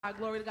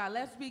Glory to God.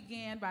 Let's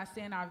begin by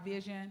saying our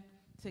vision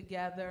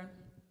together.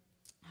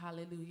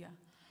 Hallelujah.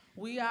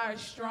 We are a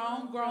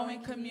strong,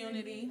 growing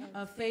community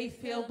of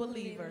faith-filled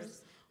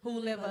believers who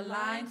live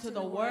aligned to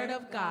the Word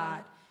of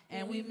God,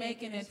 and we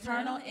make an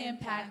eternal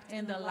impact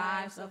in the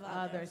lives of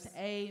others.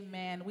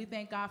 Amen. We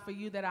thank God for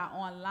you that are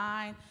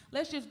online.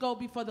 Let's just go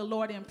before the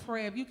Lord in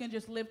prayer. If you can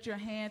just lift your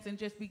hands and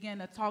just begin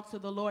to talk to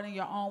the Lord in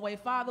your own way.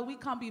 Father, we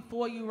come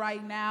before you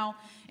right now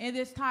in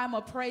this time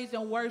of praise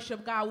and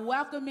worship, God,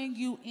 welcoming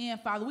you in,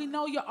 Father. We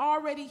know you're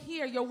already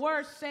here. Your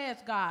word says,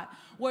 God,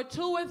 where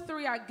two or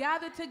three are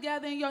gathered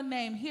together in your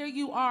name, here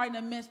you are in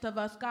the midst of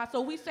us, God.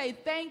 So we say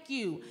thank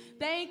you.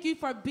 Thank you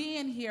for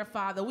being here,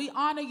 Father. We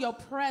honor your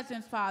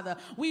presence, Father.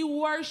 We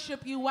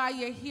worship you while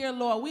you're here,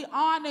 Lord. We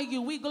honor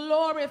you. We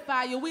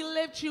glorify you. We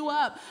lift you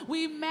up.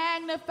 We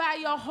magnify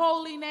your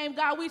holy name,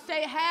 God. We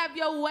say have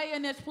your way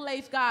in this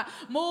place, God.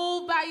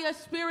 Move by your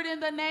spirit in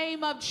the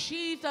name of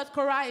Jesus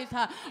Christ.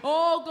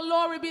 Oh,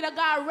 glory be to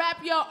God.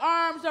 Wrap your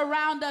arms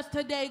around us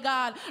today,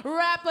 God.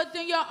 Wrap us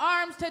in your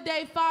arms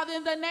today, Father,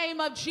 in the name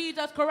of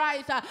Jesus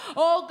Christ.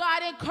 Oh,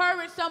 God,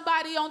 encourage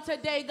somebody on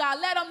today, God.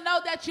 Let them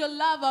know that you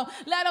love them.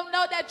 Let them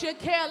know that you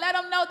care. Let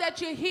them know that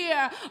you're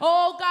here.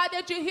 Oh, God,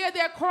 that you hear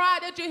their cry,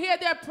 that you hear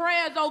their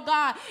prayers, oh,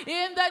 God.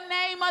 In the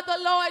name of the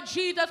Lord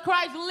Jesus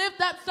Christ,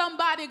 lift up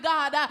somebody,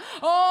 God.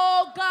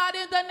 Oh, God,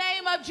 in the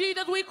name of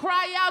Jesus, we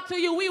cry out to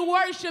you. We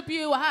worship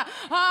you.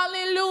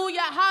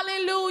 Hallelujah,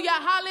 hallelujah,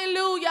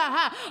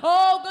 hallelujah.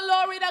 Oh,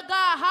 glory to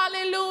God.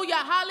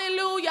 Hallelujah,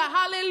 hallelujah,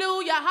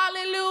 hallelujah,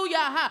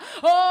 hallelujah.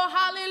 Oh,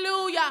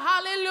 hallelujah,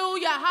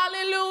 hallelujah,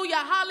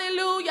 hallelujah,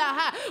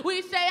 hallelujah.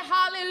 We say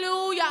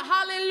hallelujah,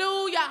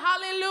 hallelujah,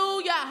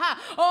 hallelujah.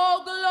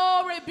 Oh,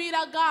 glory be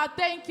to God.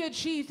 Thank you,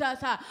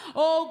 Jesus.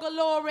 Oh,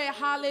 glory,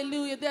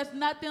 hallelujah. There's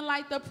nothing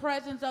like the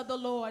presence of the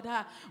Lord.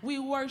 We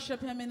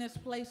worship him in this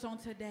place on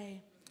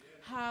today.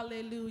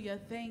 Hallelujah.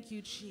 Thank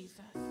you, Jesus.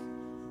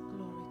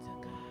 Glory to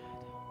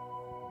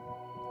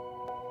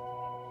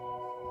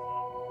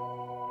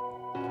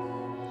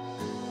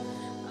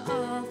God.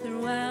 All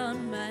throughout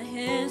my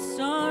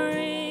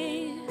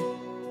history,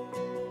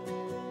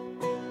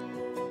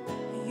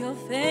 your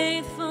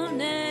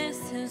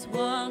faithfulness has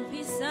walked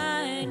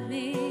beside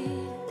me.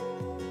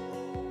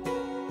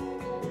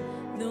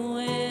 The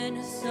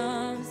winter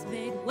storms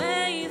made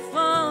way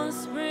for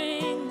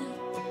spring.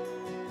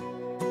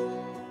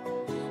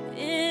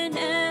 In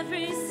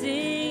every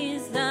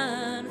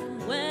season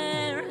from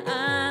where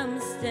I'm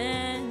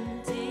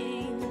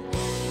standing,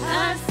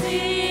 I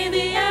see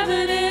the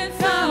evidence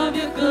of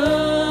your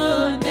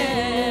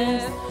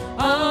goodness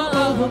all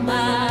over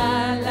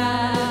my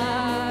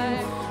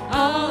life,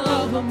 all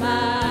over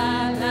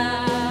my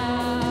life.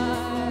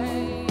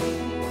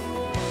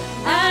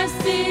 I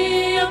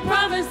see your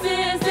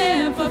promises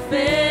in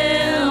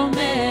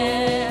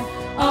fulfillment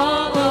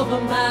all over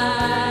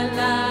my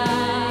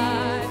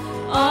life,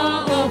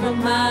 all over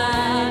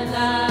my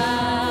life.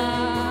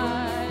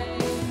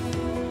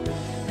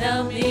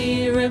 Help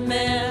me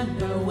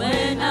remember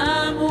when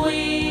I'm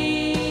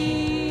weak.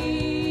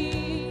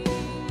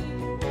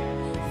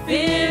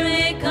 Fear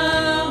may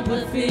come,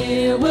 but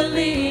fear will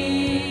leave.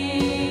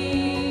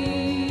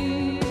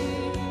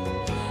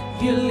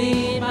 You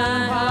lead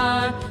my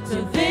heart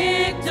to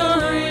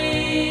victory.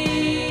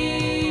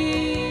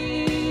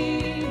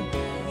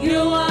 You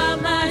are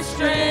my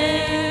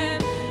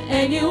strength,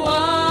 and you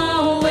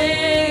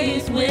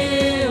always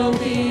will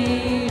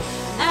be.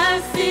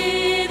 I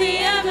see the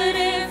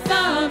evidence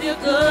of your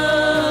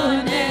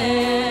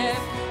goodness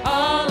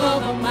all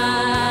over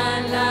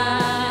my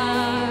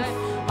life,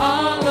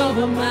 all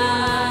over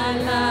my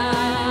life.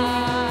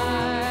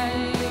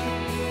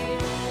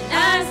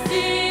 I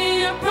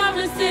see your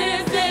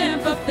promises in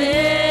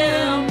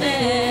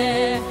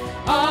fulfillment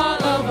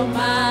all over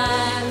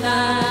my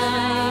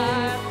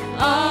life,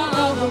 all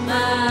over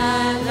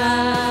my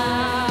life.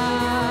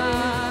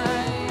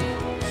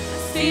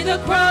 See the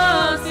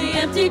cross, the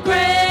empty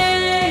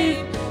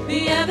grave,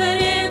 the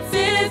evidence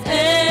is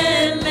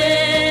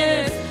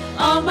endless.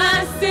 All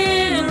my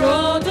sin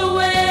rolled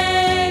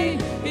away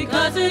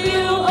because of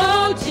you,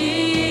 oh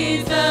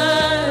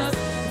Jesus.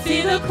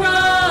 See the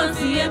cross,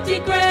 the empty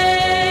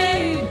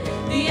grave,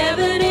 the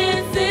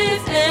evidence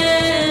is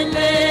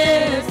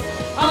endless.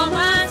 All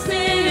my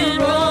sin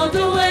rolled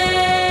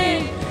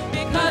away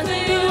because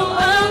of you,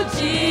 oh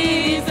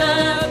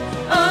Jesus.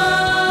 Oh,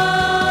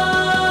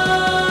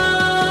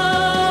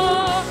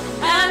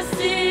 I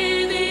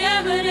see the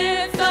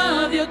evidence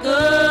of your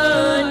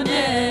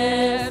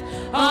goodness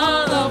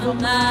all over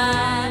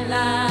my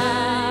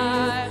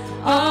life,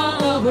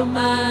 all over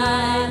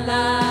my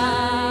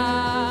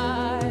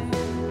life.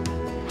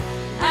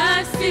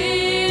 I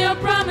see your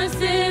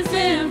promises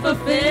in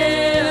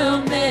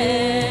fulfillment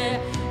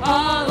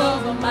all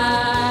over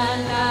my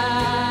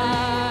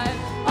life,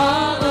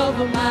 all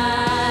over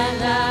my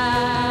life.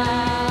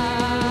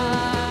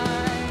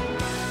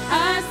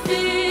 I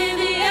see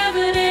the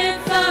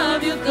evidence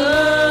of your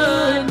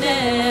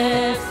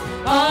goodness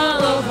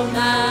all over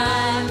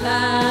my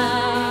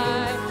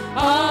life,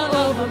 all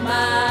over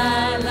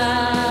my life.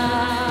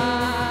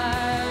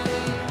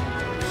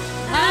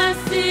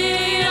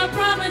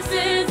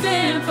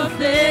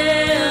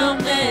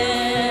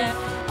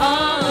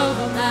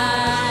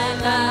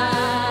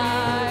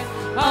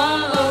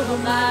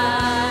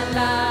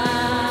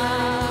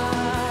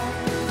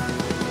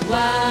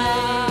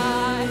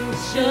 Why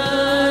should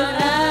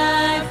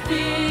I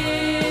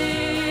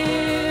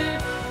fear?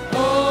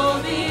 Oh,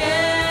 the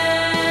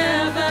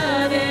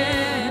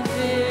evidence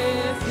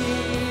is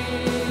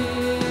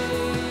here.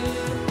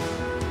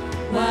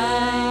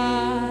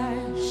 Why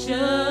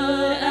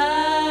should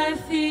I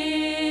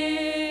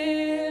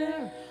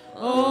fear?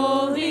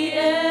 Oh, the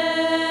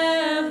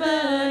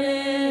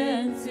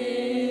evidence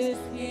is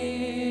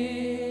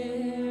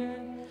here.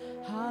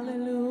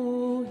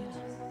 Hallelujah.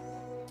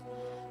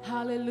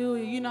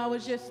 Hallelujah. You know, I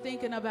was just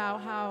thinking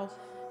about how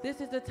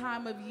this is the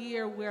time of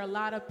year where a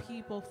lot of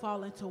people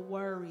fall into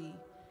worry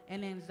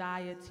and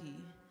anxiety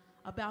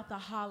about the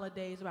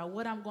holidays, about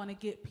what I'm going to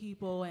get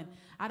people, and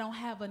I don't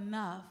have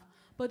enough.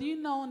 But you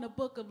know, in the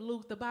book of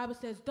Luke, the Bible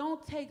says,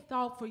 don't take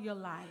thought for your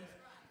life.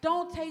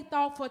 Don't take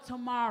thought for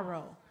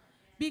tomorrow.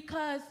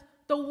 Because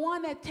the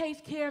one that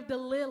takes care of the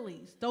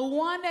lilies, the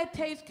one that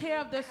takes care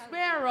of the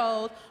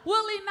sparrows,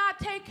 will he not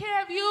take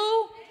care of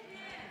you?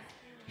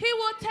 He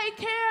will take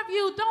care of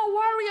you. Don't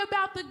worry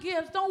about the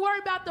gifts. Don't worry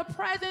about the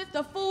presents,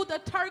 the food, the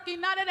turkey,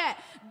 none of that.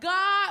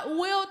 God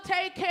will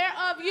take care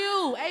of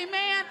you.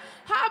 Amen.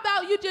 How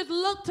about you just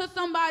look to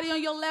somebody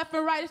on your left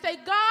and right and say,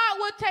 God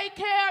will take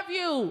care of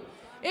you.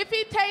 If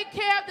he take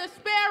care of the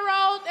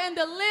sparrows and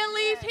the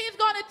lilies, he's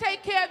going to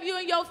take care of you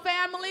and your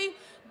family.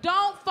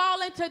 Don't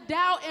fall into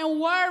doubt and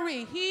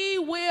worry. He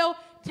will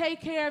take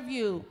care of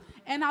you.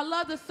 And I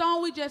love the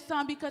song we just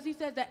sung because he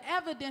says the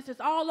evidence is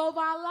all over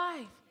our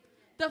life.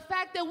 The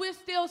fact that we're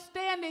still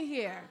standing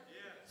here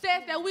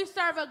says that we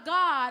serve a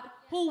God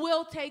who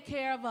will take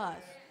care of us.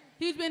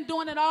 He's been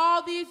doing it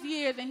all these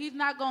years, and he's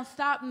not going to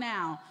stop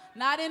now.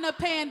 Not in a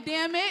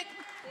pandemic,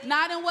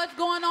 not in what's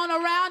going on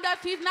around us.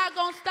 He's not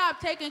going to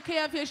stop taking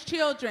care of his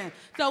children.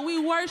 So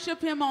we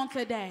worship him on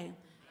today.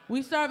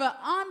 We serve an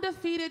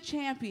undefeated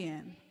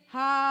champion.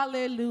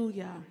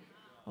 Hallelujah.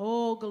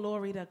 Oh,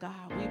 glory to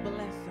God. We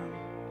bless him.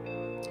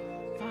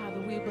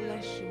 Father, we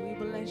bless you. We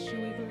bless you.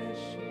 We bless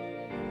you.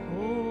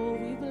 Oh,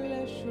 we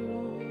bless you,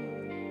 Lord.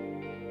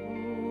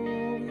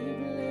 Oh, we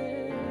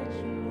bless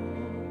you,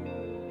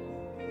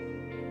 Lord.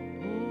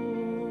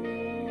 Oh,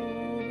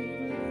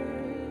 we bless you.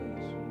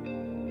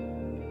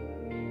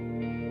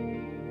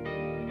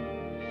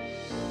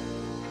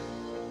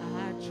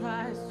 I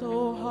tried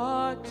so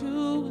hard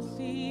to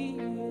see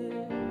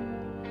it.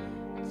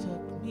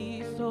 Took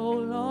me so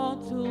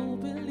long to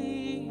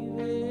believe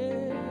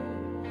it.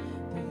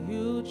 That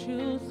you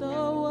choose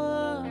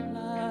someone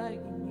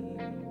like me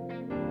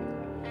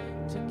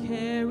to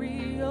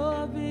carry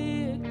your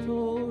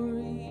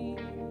victory.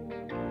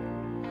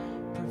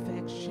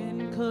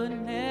 Perfection could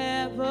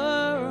never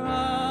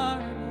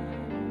earn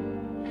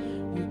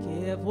it. You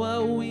give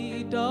what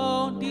we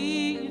don't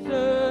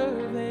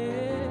deserve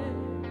it.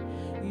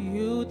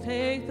 You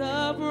take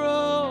the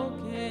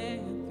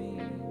broken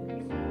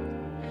things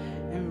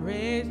and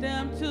raise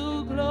them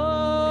to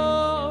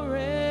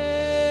glory.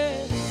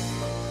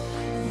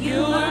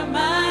 You are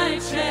my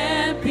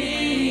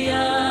champion.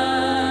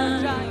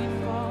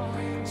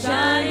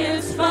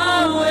 Giants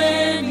fall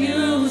when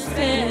you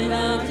stand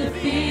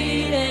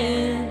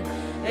undefeated.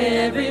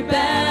 Every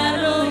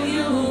battle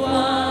you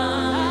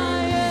won.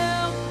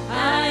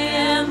 I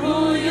am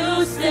who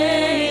you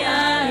say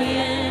I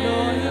am.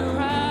 Lord,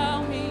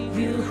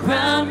 You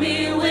crown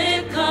me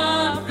with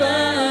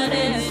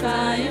confidence.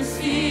 I am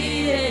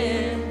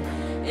seated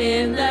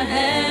in the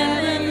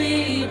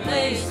heavenly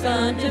place,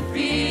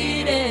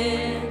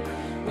 undefeated,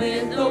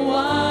 with the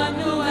one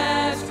who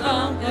has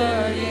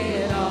conquered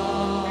it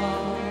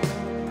all.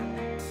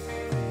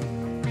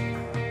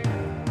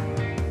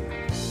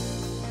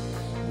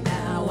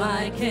 Now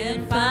I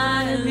can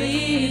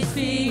finally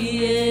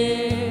see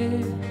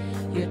it.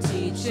 You're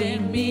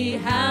teaching me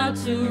how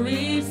to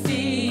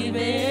receive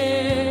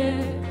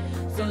it.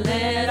 So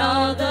let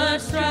all the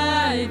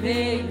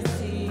striving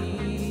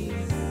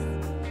cease.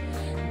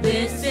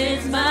 This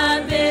is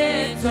my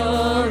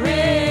victory.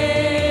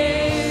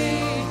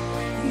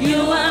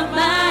 You are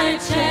my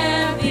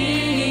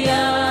champion.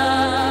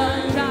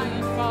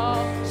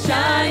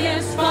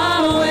 Giants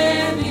fall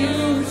when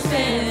you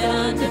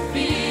stand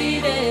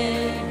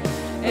undefeated.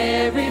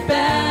 Every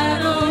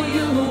battle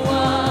you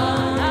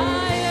won.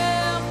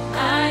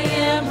 I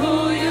am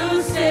who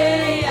you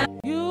say I am.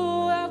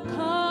 you have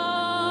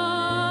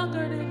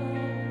conquered it all.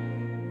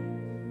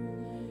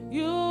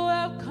 You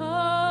have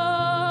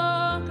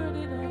conquered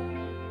it all.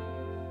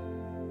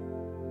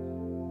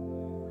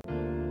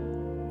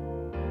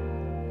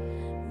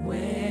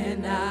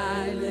 When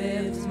I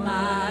lift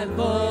my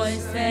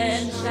voice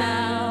and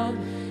shout,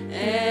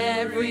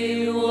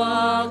 every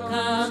wall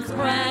comes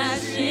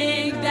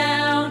crashing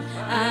down.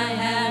 I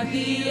have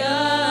the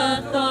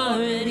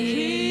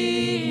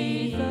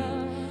authority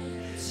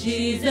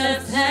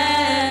Jesus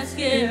has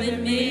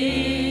given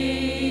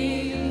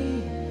me.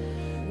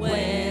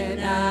 When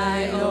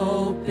I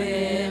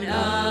open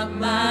up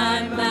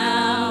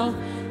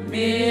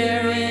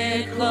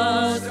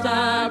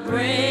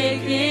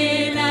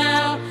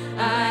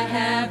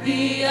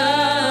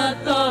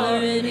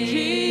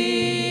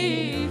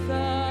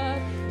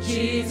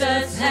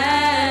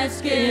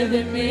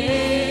given me.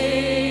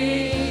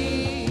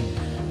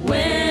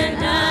 When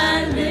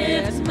I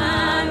lift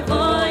my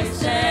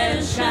voice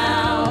and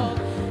shout,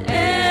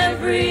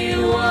 every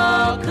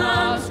wall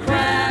comes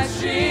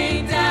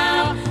crashing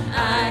down.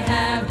 I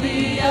have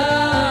the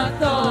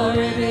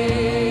authority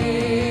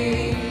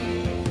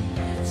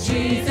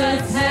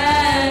Jesus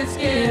has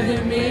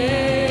given me.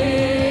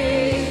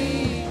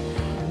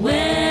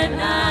 When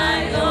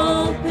I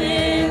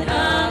open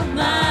up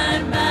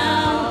my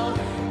mouth,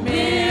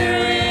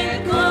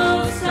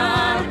 miracles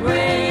start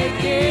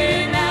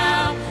breaking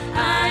out.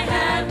 I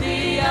have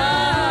the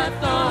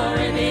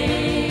authority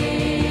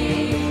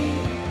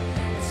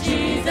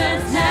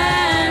Jesus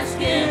has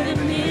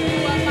given me.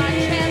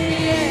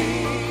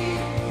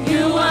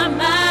 You are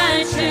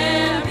my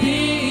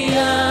champion.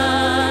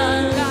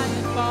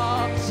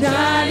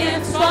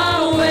 Giants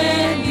fall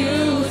when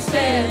you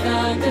stand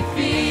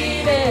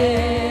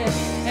undefeated.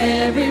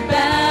 Every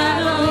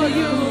battle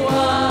you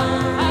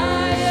won.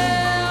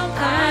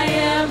 I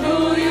am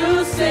who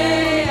you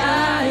say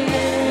I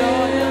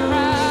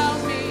am.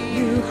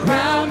 You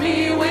crown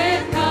me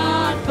with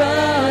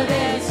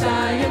confidence.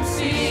 I am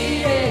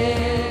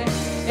seated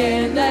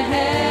in the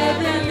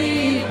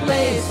heavenly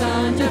place,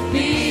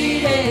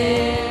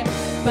 undefeated.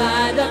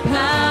 By the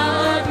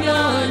power of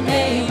your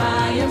name,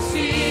 I am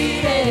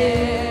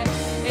seated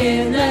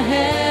in the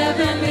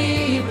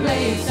heavenly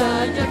place,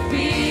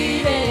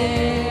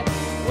 undefeated,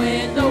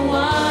 with the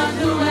one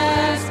who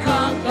has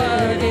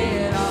conquered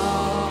it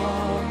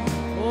all.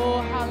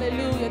 Oh,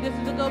 hallelujah. This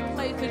is a good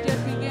place to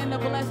just begin to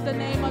bless the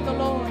name of the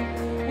Lord.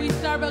 We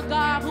serve a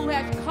God who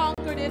has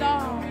conquered it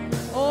all.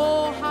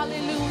 Oh,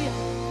 hallelujah.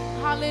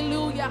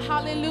 Hallelujah.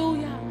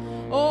 Hallelujah.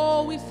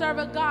 Oh, we serve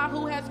a God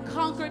who has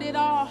conquered it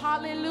all.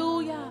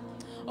 Hallelujah.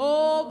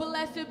 Oh,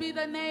 blessed be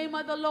the name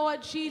of the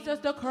Lord Jesus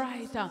the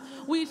Christ.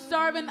 We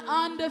serve an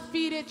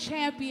undefeated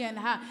champion.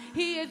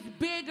 He is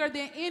bigger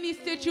than any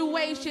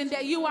situation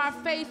that you are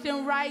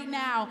facing right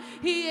now.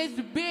 He is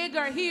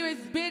bigger. He is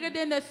bigger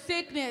than the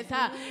sickness.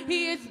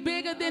 He is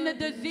bigger than the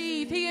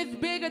disease. He is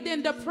bigger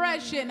than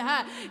depression.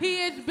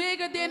 He is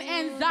bigger than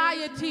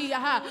anxiety.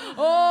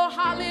 Oh,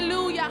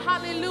 hallelujah,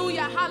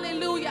 hallelujah,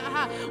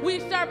 hallelujah. We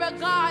serve a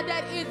God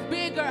that is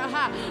bigger.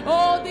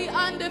 Oh, the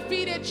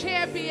undefeated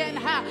champion.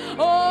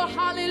 Oh,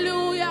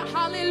 hallelujah,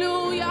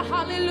 hallelujah,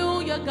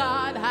 hallelujah,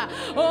 God.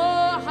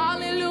 Oh,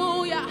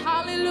 hallelujah,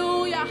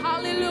 hallelujah,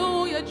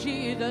 hallelujah,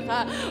 Jesus.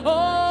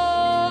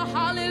 Oh,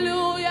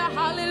 hallelujah,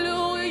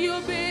 hallelujah,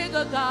 you're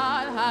bigger,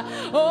 God.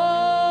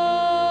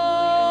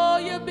 Oh,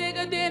 you're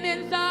bigger than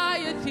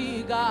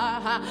anxiety,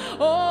 God.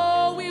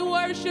 Oh, we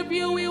worship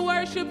you, we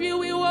worship you,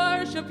 we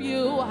worship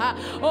you.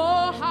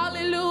 Oh,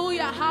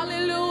 hallelujah,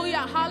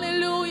 hallelujah,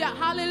 hallelujah,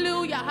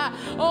 hallelujah.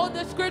 Oh,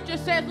 the scripture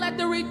says, let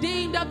the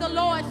redeemed of the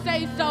Lord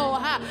say so.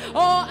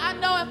 Oh, I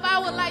know if I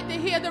would like to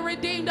hear the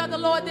redeemed of the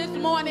Lord this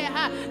morning,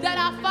 that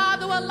our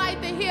Father would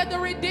like to hear the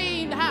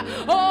redeemed.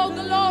 Oh,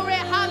 glory,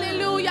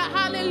 hallelujah,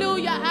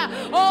 hallelujah.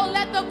 Oh,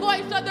 let the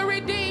voice of the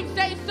redeemed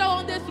say so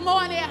on this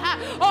morning.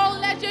 Oh,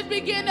 let's just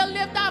begin to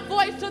lift our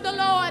voice to the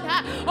Lord.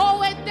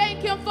 Oh, and thank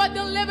him for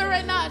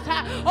delivering us.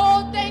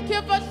 Oh, thank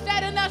him for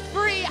setting us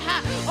free.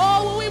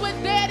 Oh, when we was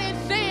dead in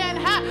sin,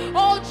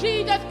 oh,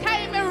 Jesus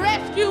came and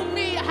rescued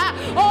me.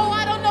 Oh,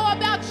 I don't know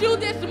about you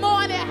this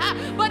morning,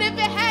 but if it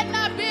had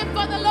not been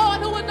for the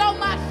Lord who was on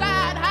my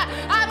side,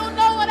 I don't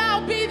know what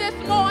I'll be this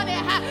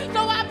morning.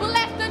 So I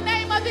bless the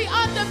name of the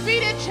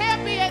undefeated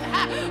champion.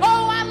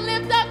 Oh, I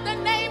lift up the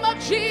name of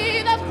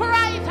Jesus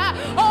Christ.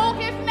 Oh,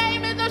 his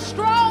name is a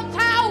strong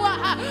tower.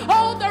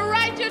 Oh, the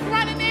righteous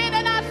running in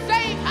and are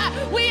safe.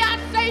 We are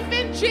safe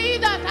in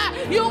Jesus.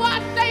 You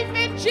are safe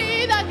in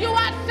Jesus. You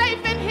are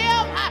safe in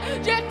him.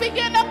 Just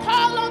begin to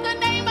call on the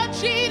name of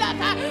Jesus.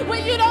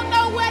 When you don't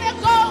know where to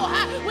go,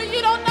 when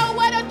you don't know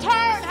where to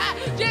turn,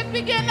 just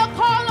begin to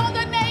call on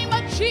the name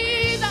of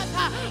Jesus.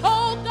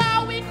 Oh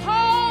God, we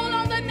call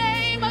on the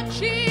name of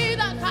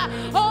Jesus.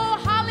 Oh,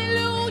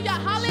 hallelujah,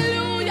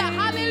 hallelujah,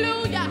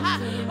 hallelujah.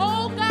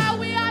 Oh God,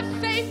 we are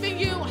safe in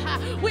you.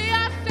 We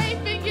are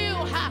safe in you.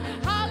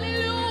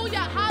 Hallelujah,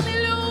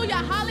 hallelujah,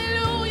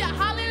 hallelujah,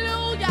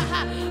 hallelujah.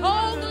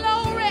 Oh,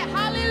 glory,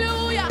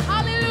 hallelujah,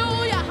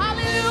 hallelujah,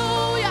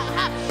 hallelujah.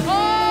 Oh,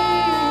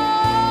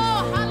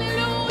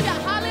 hallelujah,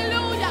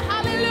 hallelujah,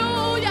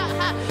 hallelujah.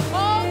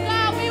 Oh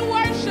God, we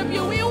worship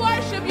you, we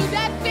worship you.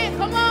 That's it.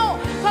 Come on,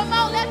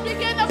 let's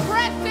begin to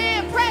press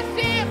in, press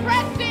in,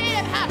 press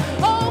in.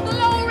 Oh,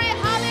 glory,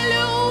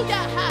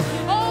 hallelujah.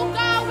 Oh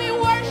God, we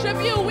worship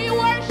you, we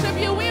worship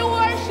you, we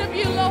worship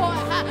you, Lord.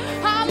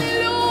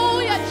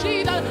 Hallelujah,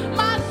 Jesus.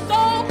 My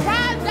soul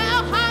cries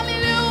out,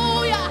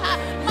 hallelujah.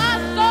 My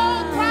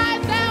soul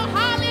cries out,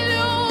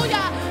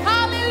 hallelujah,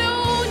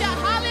 hallelujah,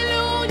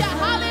 hallelujah,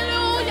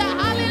 hallelujah,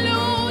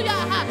 hallelujah.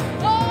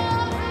 Oh,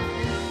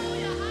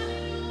 hallelujah,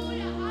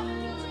 hallelujah,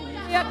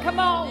 hallelujah. Yeah, come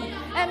on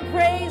and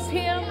praise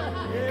him.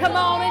 Come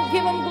on and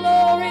give him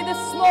glory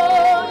this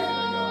morning.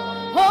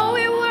 Oh,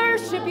 we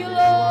worship you,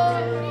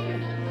 Lord.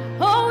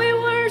 Oh, we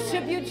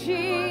worship you,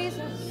 Jesus.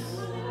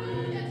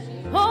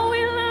 Oh,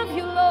 we love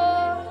you,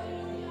 Lord.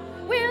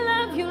 We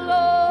love you,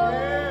 Lord.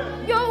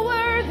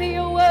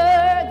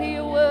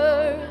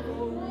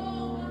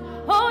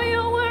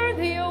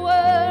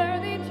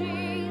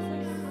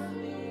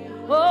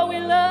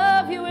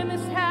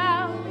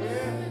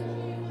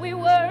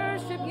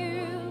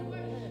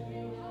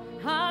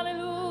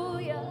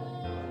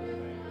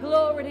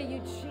 Glory to you,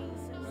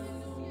 Jesus.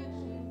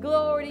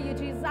 Glory to you,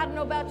 Jesus. I don't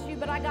know about you,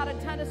 but I got a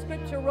ton of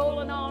scripture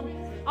rolling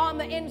on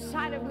the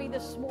inside of me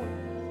this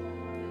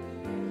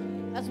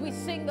morning as we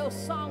sing those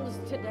songs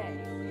today.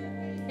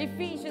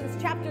 Ephesians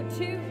chapter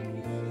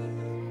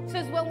 2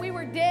 says, when we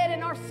were dead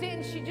in our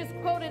sins, she just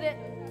quoted it,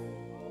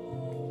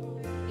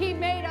 He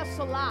made us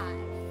alive.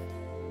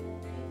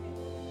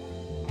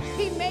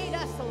 He made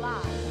us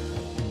alive.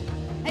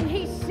 And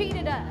He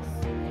seated us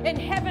in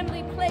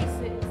heavenly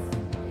places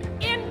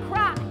in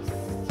Christ.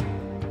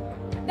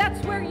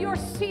 That's where you're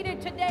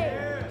seated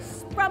today,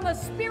 from a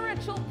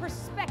spiritual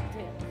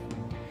perspective.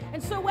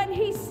 And so when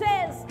He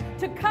says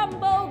to come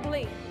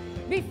boldly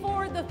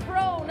before the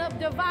throne of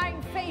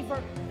divine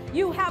favor,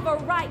 you have a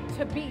right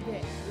to be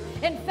there.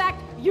 In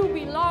fact, you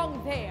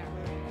belong there.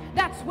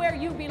 That's where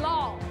you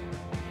belong.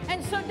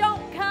 And so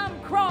don't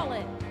come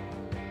crawling.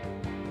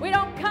 We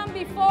don't come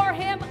before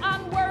Him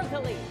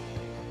unworthily.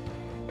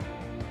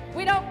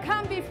 We don't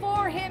come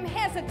before Him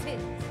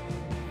hesitant,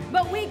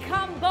 but we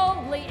come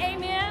boldly.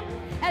 Amen.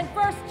 And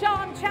 1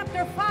 John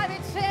chapter 5,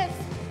 it says,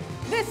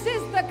 this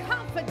is the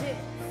confidence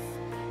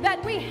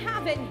that we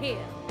have in Him.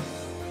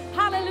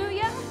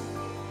 Hallelujah.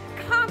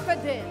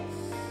 Confidence.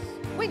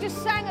 We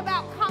just sang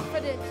about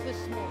confidence this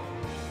morning.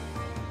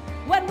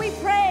 When we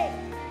pray,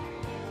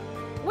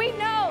 we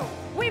know,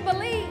 we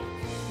believe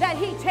that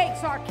He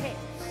takes our case.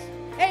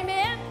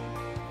 Amen.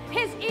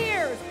 His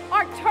ears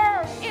are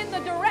turned in the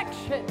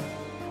direction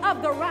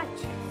of the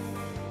righteous.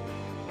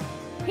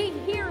 He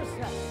hears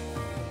us.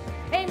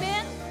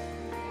 Amen.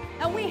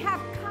 And we have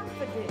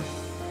confidence.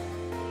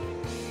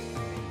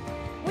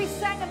 We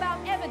sang about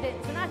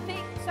evidence, and I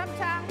think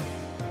sometimes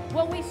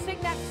when we sing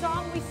that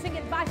song, we sing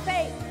it by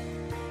faith.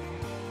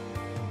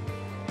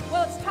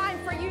 Well, it's time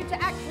for you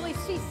to actually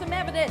see some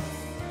evidence.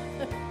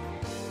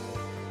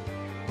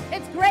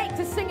 It's great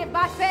to sing it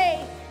by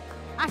faith.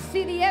 I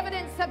see the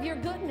evidence of your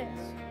goodness.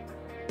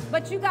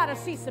 But you got to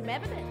see some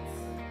evidence.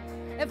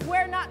 If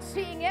we're not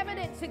seeing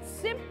evidence, it's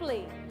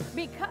simply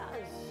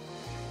because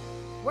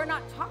we're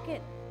not talking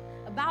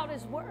about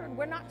His word.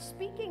 We're not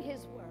speaking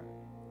His word.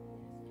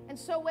 And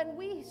so when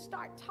we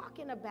start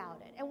talking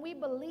about it and we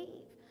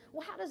believe,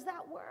 well, how does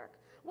that work?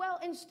 Well,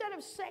 instead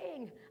of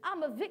saying,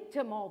 I'm a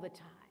victim all the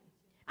time,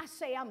 I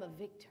say I'm a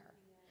victor.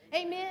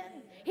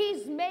 Amen.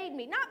 He's made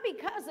me, not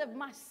because of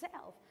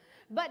myself,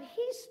 but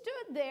He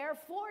stood there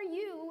for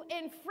you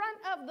in front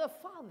of the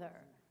Father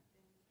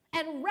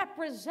and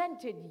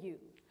represented you.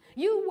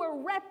 You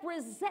were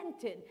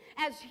represented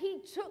as He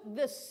took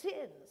the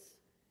sins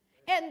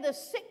and the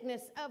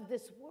sickness of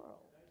this world.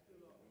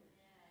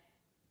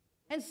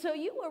 And so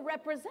you were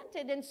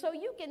represented, and so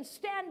you can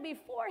stand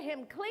before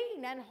Him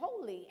clean and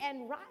holy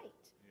and right.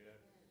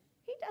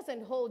 He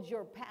doesn't hold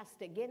your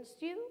past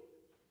against you.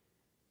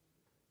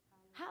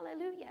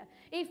 Hallelujah.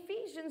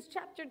 Ephesians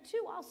chapter 2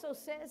 also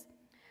says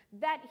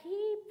that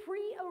He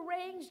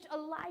prearranged a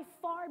life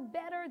far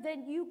better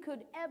than you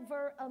could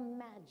ever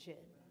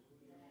imagine.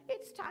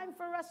 It's time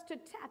for us to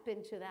tap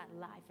into that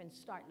life and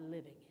start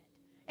living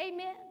it.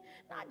 Amen.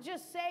 Not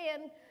just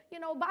saying,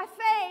 by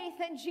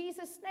faith in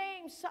Jesus'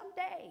 name,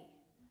 someday,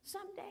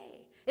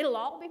 it'll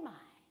all be mine.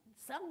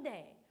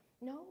 Someday.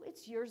 No,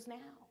 it's yours now.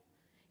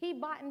 He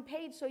bought and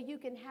paid so you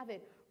can have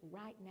it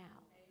right now.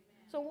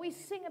 So when we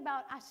sing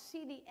about, I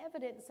see the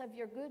evidence of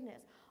your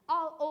goodness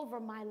all over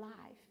my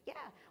life. Yeah,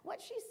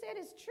 what she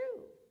said is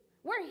true.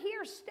 We're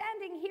here,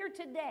 standing here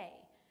today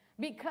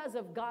because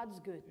of God's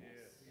goodness.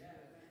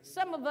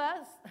 Some of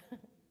us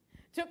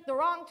took the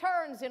wrong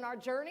turns in our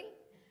journey.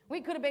 We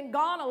could have been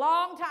gone a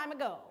long time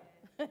ago.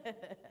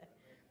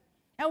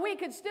 And we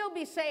could still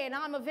be saying,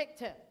 I'm a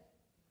victim.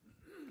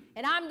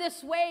 And I'm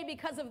this way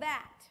because of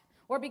that,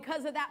 or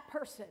because of that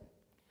person,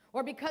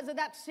 or because of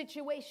that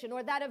situation,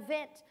 or that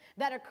event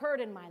that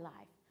occurred in my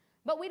life.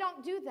 But we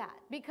don't do that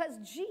because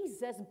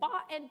Jesus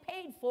bought and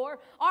paid for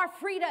our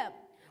freedom.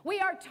 We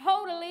are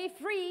totally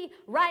free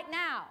right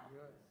now.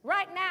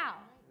 Right now.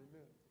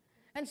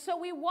 And so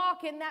we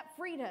walk in that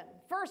freedom,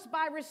 first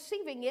by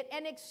receiving it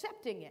and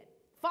accepting it.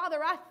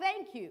 Father, I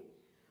thank you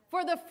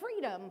for the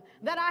freedom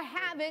that I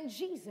have in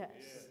Jesus.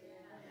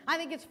 I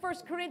think it's 1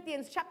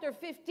 Corinthians chapter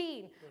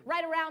 15,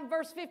 right around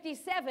verse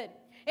 57.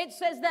 It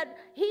says that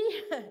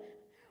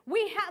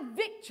we have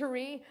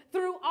victory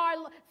through our,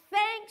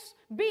 thanks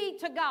be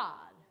to God,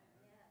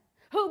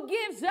 who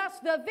gives us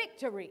the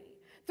victory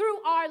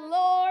through our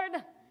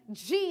Lord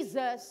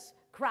Jesus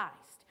Christ.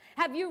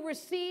 Have you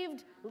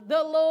received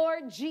the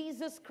Lord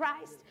Jesus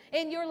Christ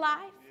in your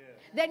life?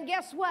 Then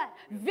guess what?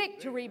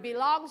 Victory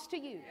belongs to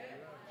you.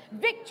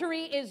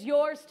 Victory is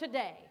yours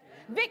today.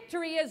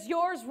 Victory is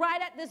yours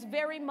right at this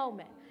very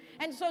moment.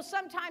 And so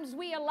sometimes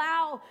we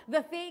allow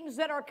the things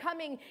that are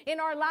coming in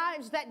our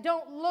lives that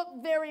don't look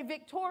very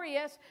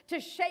victorious to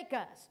shake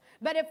us.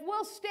 But if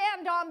we'll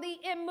stand on the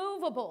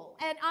immovable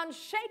and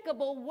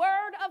unshakable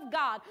Word of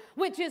God,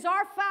 which is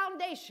our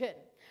foundation,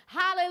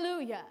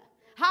 hallelujah,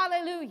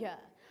 hallelujah,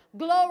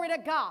 glory to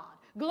God,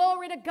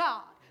 glory to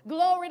God,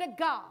 glory to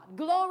God,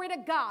 glory to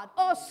God.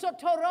 O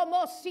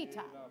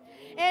sotoromosita.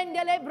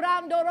 Endele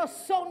brando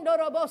rosondo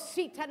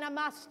robosita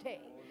namaste.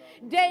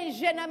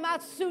 Deje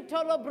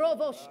namasuto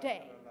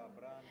lobrovoste.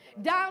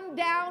 Down,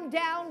 down,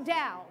 down,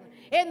 down.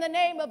 In the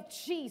name of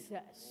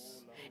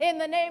Jesus. In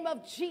the name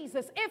of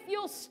Jesus. If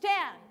you'll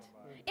stand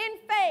in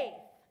faith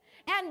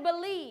and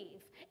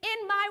believe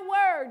in my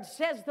word,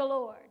 says the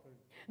Lord,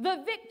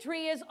 the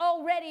victory is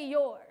already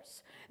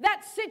yours.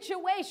 That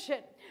situation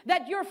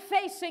that you're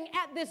facing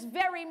at this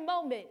very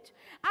moment,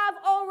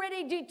 I've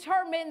already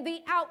determined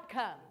the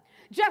outcome.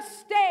 Just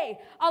stay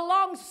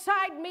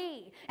alongside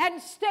me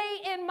and stay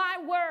in my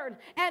word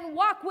and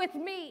walk with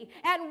me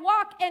and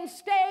walk and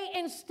stay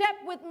in step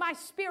with my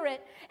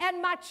spirit.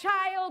 And my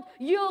child,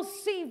 you'll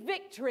see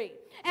victory,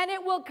 and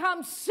it will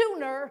come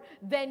sooner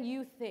than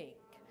you think.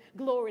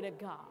 Glory to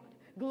God.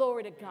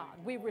 Glory to God.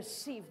 We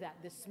receive that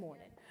this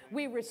morning.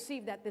 We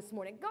receive that this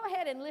morning. Go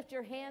ahead and lift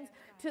your hands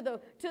to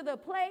the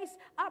place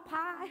up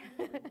high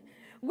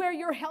where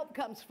your help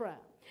comes from.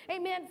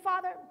 Amen.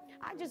 Father,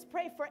 I just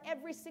pray for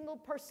every single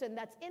person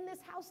that's in this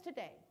house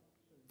today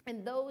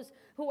and those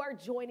who are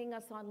joining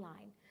us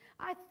online.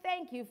 I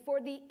thank you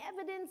for the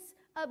evidence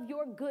of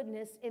your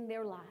goodness in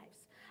their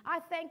lives. I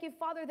thank you,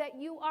 Father, that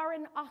you are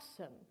an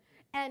awesome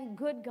and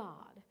good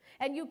God,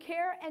 and you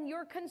care and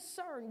you're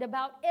concerned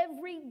about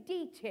every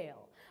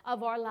detail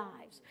of our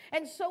lives.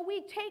 And so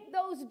we take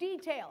those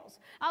details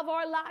of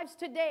our lives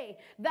today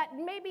that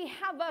maybe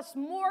have us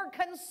more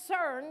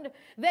concerned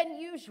than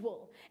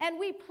usual, and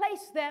we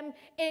place them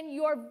in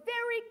your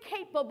very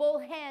capable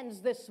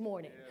hands this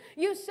morning.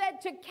 You said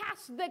to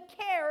cast the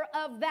care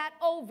of that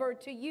over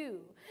to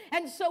you.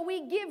 And so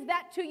we give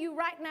that to you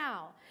right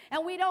now.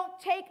 And we don't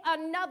take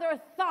another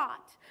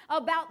thought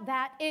about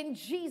that in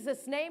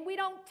Jesus' name. We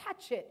don't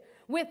touch it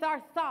with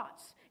our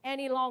thoughts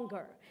any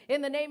longer.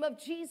 In the name of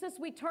Jesus,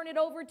 we turn it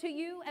over to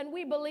you, and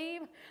we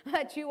believe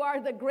that you are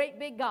the great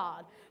big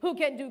God who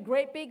can do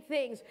great big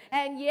things.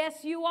 And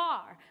yes, you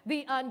are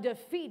the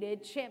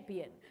undefeated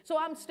champion. So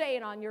I'm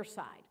staying on your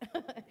side.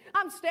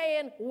 I'm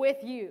staying with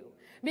you,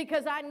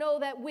 because I know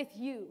that with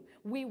you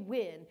we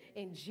win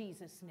in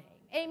Jesus' name.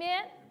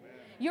 Amen?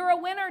 You're a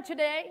winner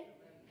today.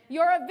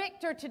 You're a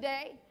victor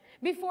today.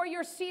 Before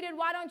you're seated,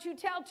 why don't you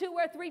tell 2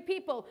 or 3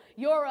 people,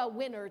 you're a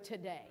winner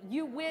today.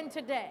 You win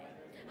today.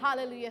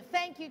 Hallelujah.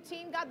 Thank you,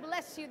 team. God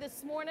bless you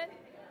this morning.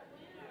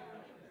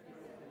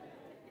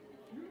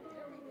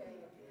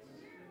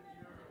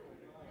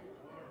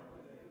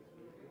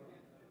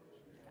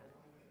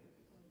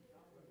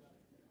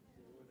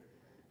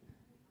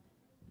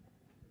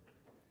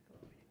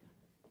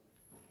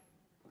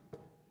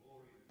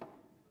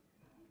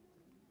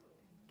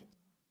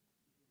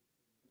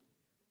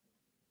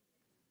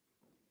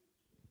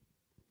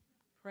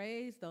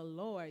 Praise the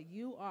Lord.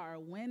 You are a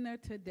winner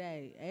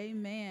today.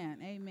 Amen.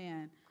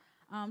 Amen.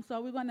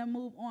 So we're going to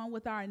move on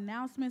with our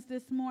announcements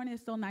this morning.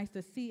 It's so nice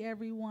to see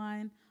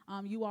everyone.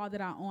 You all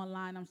that are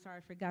online, I'm sorry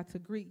I forgot to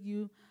greet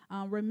you.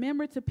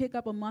 Remember to pick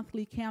up a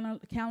monthly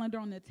calendar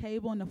on the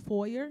table in the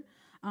foyer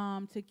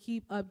to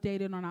keep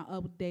updated on our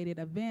updated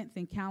events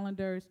and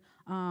calendars.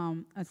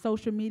 A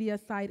social media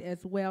site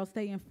as well.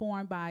 Stay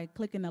informed by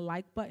clicking the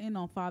like button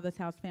on Father's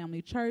House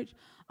Family Church,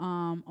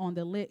 on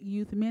the Lit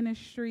Youth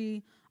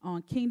Ministry,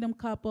 on Kingdom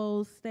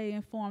Couples. Stay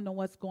informed on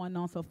what's going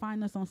on. So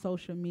find us on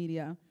social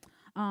media.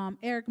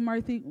 Eric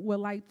Murphy would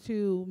like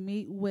to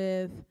meet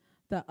with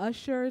the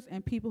ushers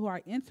and people who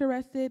are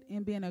interested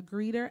in being a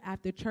greeter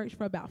after church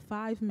for about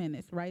 5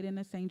 minutes right in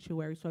the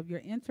sanctuary. So if you're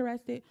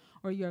interested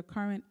or you're a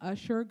current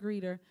usher or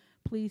greeter,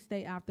 please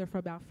stay after for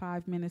about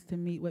 5 minutes to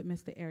meet with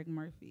Mr. Eric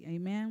Murphy.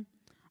 Amen.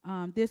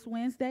 This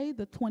Wednesday,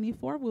 the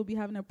 24th, we'll be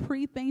having a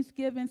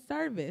pre-Thanksgiving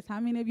service. How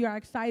many of you are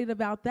excited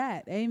about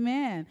that?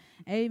 Amen.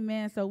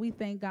 Amen. So we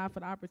thank God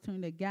for the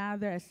opportunity to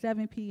gather at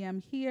 7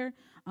 p.m. here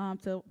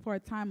for a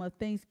time of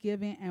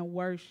Thanksgiving and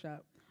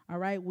worship. All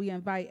right. We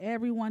invite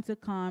everyone to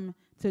come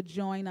to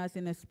join us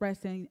in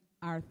expressing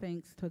our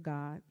thanks to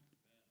God.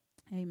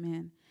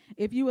 Amen.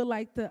 If you would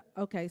like to,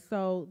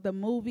 so the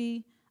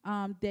movie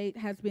date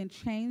has been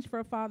changed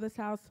for Father's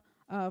House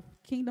of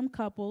Kingdom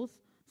Couples.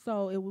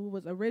 So it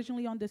was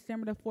originally on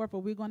December the 4th, but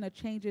we're going to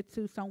change it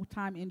to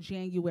sometime in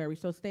January.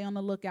 So stay on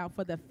the lookout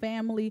for the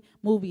family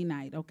movie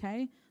night,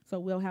 okay? So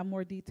we'll have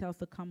more details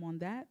to come on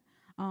that.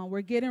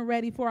 We're getting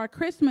ready for our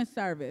Christmas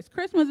service.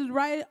 Christmas is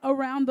right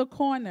around the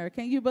corner.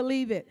 Can you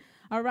believe it?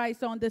 All right,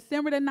 so on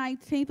December the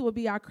 19th will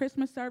be our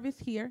Christmas service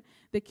here.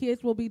 The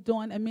kids will be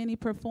doing a mini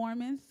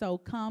performance, so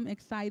come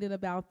excited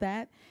about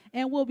that.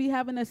 And we'll be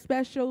having a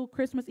special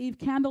Christmas Eve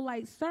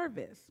candlelight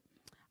service.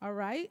 All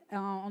right,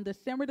 on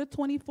December the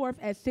 24th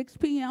at 6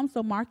 p.m.,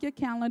 so mark your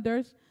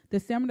calendars,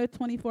 December the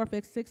 24th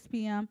at 6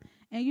 p.m.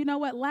 And you know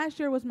what? Last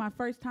year was my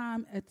first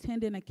time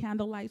attending a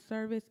candlelight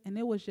service, and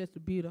it was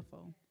just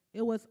beautiful.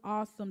 It was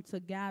awesome to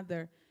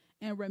gather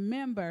and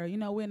remember,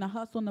 we're in the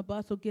hustle and the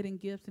bustle getting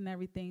gifts and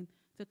everything,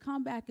 to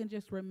come back and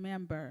just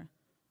remember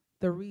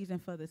the reason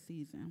for the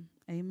season.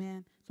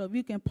 Amen. So if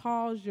you can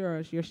pause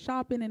your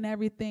shopping and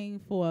everything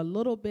for a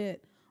little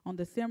bit on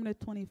December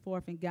the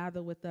 24th and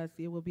gather with us,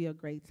 it will be a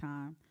great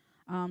time.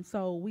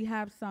 So we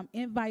have some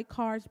invite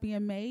cards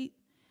being made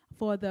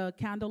for the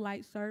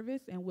candlelight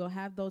service, and we'll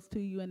have those to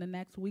you in the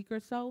next week or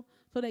so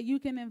that you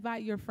can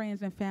invite your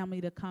friends and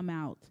family to come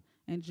out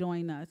and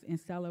join us in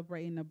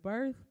celebrating the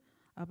birth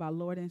of our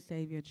Lord and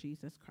Savior,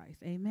 Jesus Christ.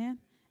 Amen?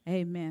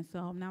 Amen.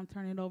 So now I'm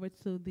turning it over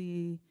to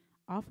the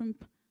offering.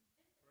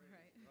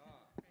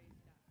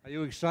 Are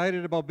you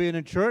excited about being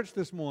in church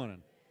this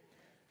morning?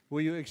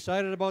 Were you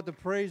excited about the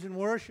praise and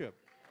worship?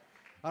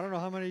 I don't know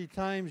how many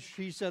times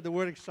she said the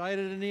word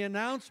excited in the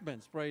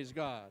announcements, praise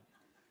God.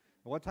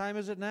 What time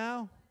is it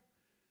now?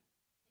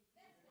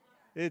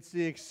 It's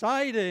the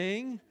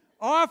exciting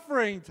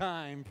offering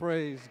time,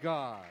 praise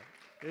God.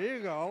 There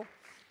you go.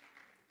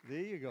 There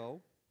you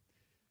go.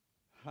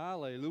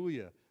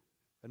 Hallelujah.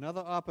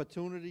 Another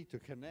opportunity to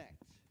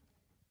connect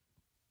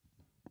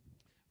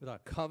with our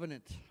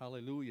covenant.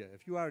 Hallelujah.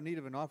 If you are in need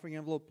of an offering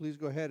envelope, please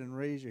go ahead and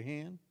raise your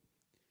hand.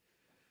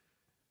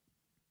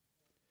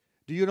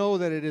 Do you know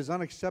that it is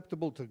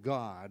unacceptable to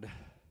God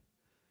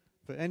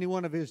for any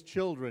one of his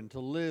children to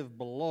live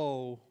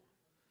below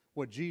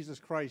what Jesus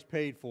Christ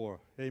paid for?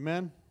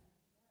 Amen?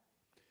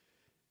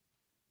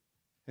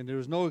 And there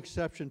is no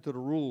exception to the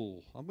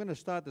rule. I'm going to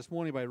start this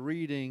morning by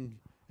reading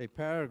a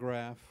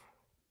paragraph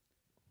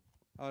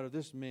out of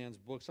this man's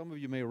book. Some of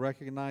you may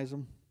recognize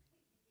him.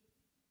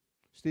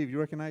 Steve, you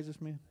recognize this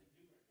man?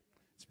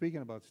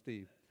 Speaking about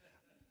Steve,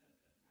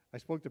 I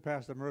spoke to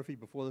Pastor Murphy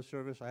before the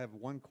service. I have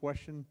one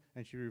question,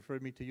 and she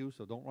referred me to you,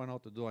 so don't run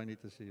out the door. I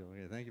need to see you.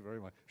 Okay, thank you very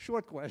much.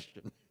 Short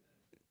question.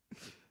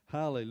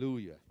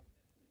 Hallelujah.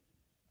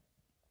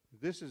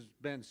 This has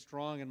been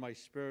strong in my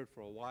spirit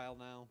for a while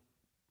now,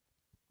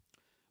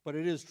 but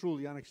it is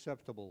truly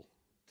unacceptable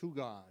to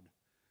God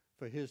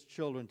for his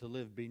children to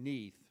live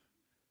beneath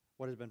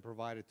what has been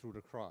provided through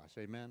the cross.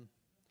 Amen?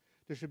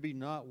 There should be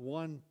not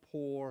one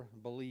poor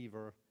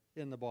believer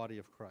in the body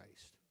of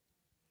Christ.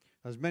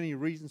 There's many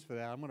reasons for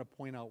that. I'm going to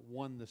point out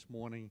one this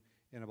morning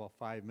in about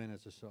 5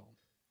 minutes or so.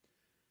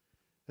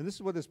 And this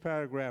is what this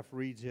paragraph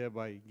reads here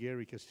by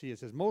Gary Casilla. It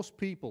says, most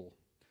people,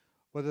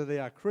 whether they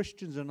are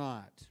Christians or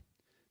not,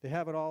 they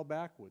have it all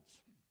backwards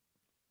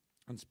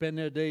and spend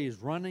their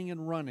days running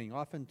and running,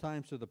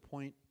 oftentimes to the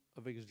point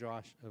of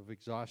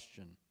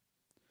exhaustion.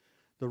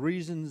 The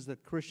reasons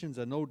that Christians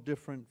are no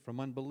different from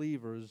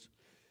unbelievers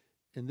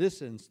in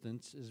this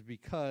instance is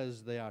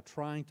because they are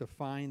trying to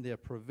find their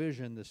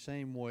provision the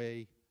same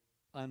way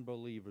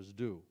unbelievers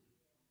do.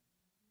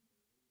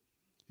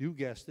 You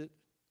guessed it,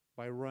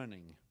 by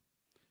running.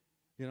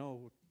 You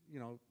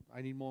know,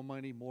 I need more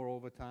money, more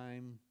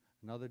overtime,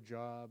 another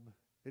job.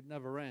 It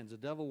never ends. The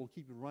devil will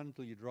keep you running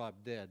until you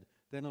drop dead.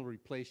 Then he'll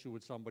replace you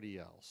with somebody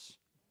else.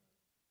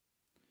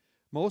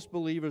 Most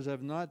believers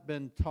have not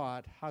been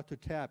taught how to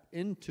tap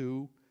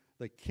into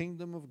the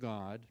kingdom of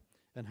God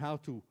and how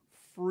to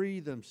free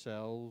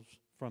themselves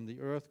from the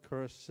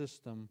earth-cursed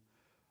system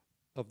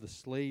of the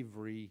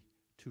slavery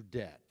to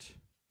debt.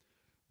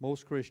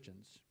 Most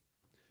Christians.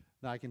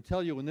 Now, I can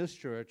tell you in this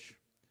church,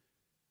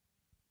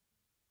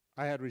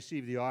 I had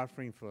received the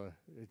offering for,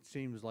 it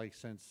seems like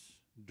since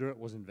dirt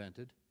was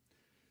invented.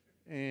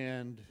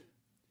 And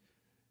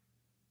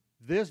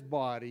this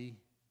body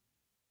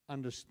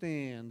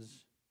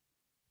understands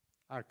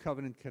our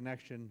covenant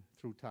connection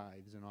through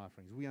tithes and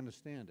offerings. We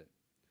understand it.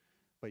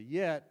 But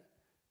yet,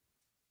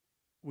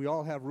 we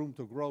all have room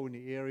to grow in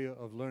the area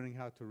of learning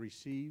how to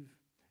receive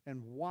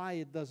and why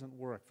it doesn't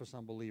work for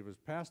some believers.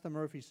 Pastor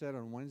Murphy said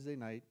on Wednesday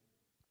night,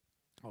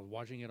 I was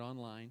watching it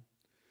online,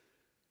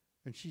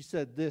 and she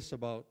said this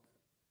about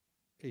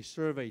a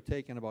survey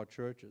taken about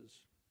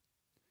churches.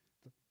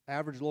 The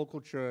average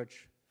local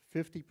church,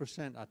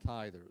 50% are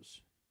tithers.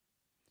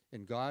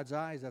 In God's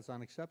eyes, that's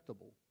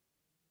unacceptable.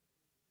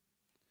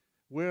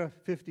 We're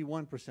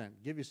 51%.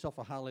 Give yourself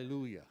a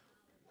hallelujah.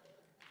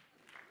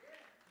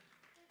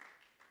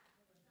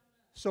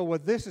 So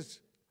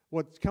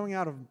what's coming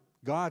out of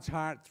God's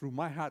heart through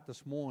my heart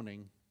this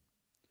morning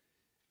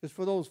is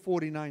for those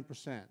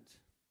 49%.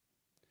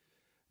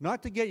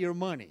 Not to get your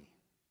money.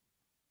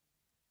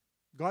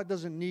 God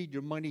doesn't need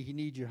your money, he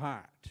needs your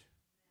heart.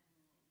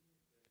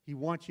 He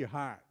wants your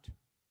heart.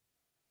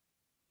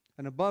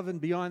 And above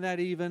and beyond that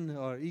even,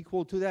 or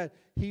equal to that,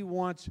 he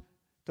wants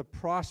to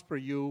prosper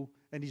you,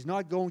 and he's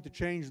not going to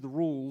change the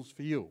rules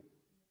for you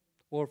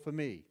or for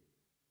me.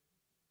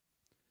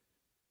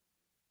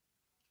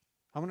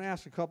 I'm going to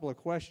ask a couple of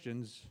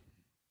questions,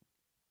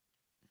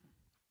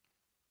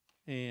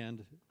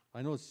 and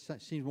I know it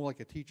seems more like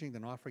a teaching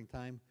than offering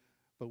time,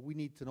 but we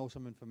need to know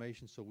some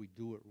information so we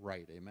do it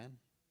right. Amen?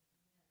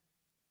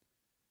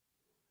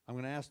 I'm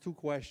going to ask two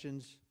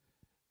questions,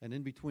 and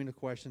in between the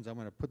questions, I'm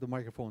going to put the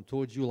microphone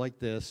towards you like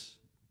this,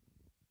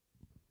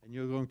 and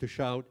you're going to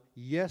shout,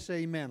 yes,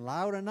 amen,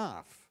 loud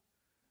enough,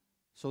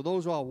 so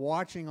those who are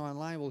watching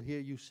online will hear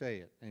you say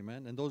it.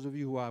 Amen? And those of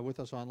you who are with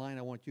us online,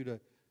 I want you to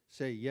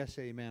say yes,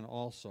 amen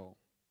also.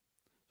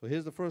 So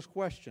here's the first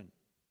question.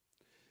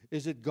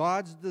 Is it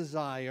God's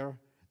desire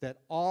that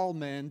all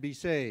men be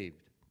saved?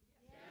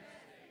 Yes,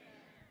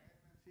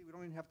 amen. See, we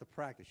don't even have to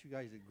practice. You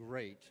guys did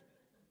great.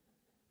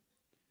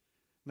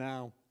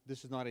 Now,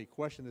 this is not a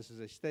question, this is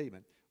a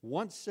statement.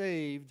 Once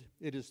saved,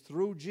 it is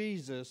through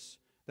Jesus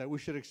that we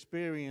should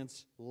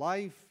experience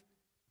life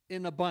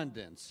in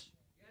abundance.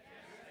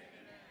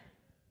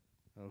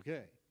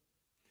 Okay.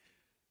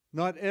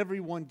 Not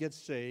everyone gets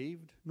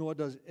saved, nor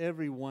does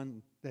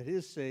everyone that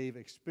is saved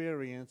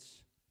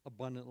experience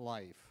abundant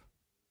life.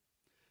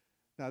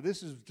 Now,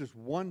 this is just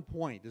one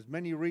point. There's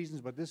many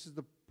reasons, but this is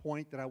the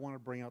point that I want to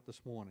bring out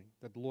this morning,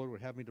 that the Lord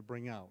would have me to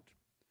bring out.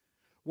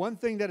 One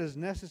thing that is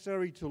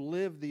necessary to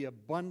live the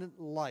abundant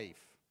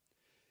life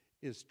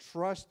is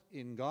trust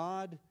in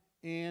God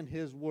and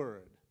His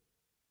Word.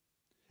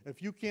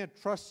 If you can't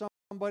trust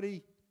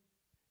somebody,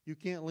 you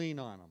can't lean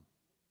on them.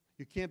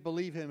 You can't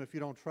believe Him if you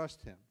don't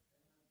trust Him.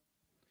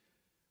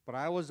 But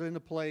I was in a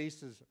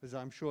place, as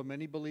I'm sure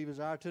many believers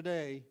are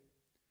today,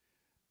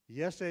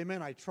 yes,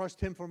 amen, I trust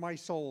Him for my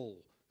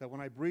soul, that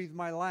when I breathe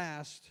my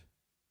last,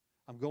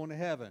 I'm going to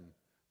heaven.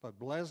 But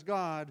bless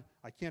God,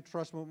 I can't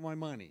trust Him with my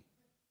money.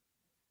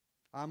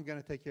 I'm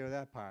going to take care of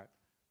that part.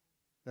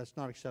 That's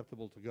not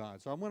acceptable to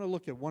God. So I'm going to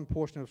look at one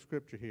portion of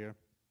Scripture here.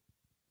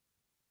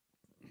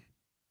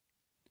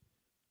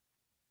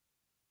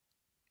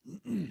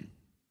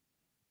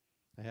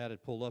 I had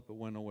it pulled up, it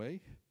went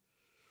away.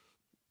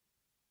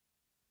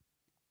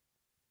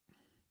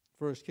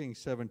 1 Kings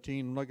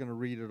 17, I'm not going to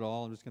read it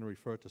all, I'm just going to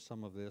refer to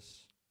some of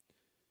this.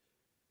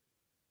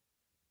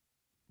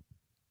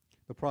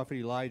 The prophet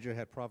Elijah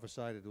had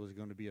prophesied that there was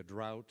going to be a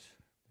drought,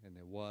 and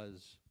there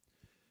was.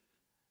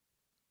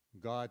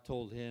 God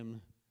told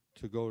him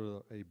to go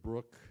to a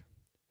brook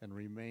and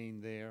remain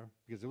there,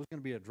 because there was going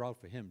to be a drought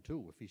for him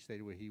too if he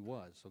stayed where he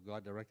was. So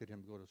God directed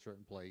him to go to a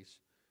certain place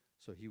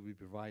so he would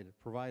be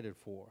provided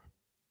for.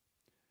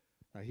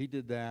 Now he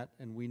did that,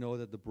 and we know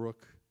that the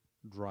brook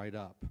dried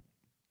up.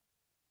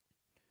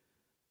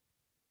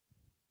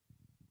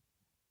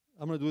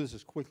 I'm going to do this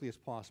as quickly as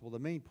possible. The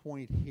main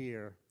point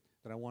here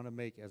that I want to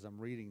make as I'm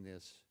reading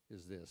this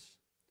is this.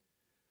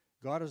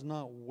 God is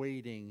not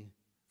waiting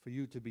for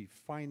you to be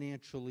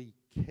financially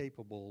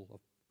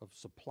capable of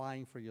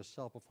supplying for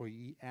yourself before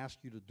He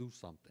asks you to do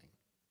something.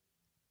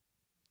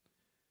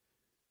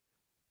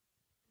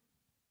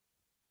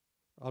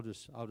 I'll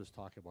just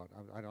talk about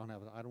it. I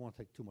don't want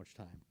to take too much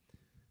time.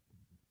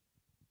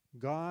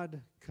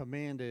 God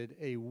commanded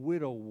a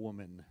widow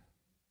woman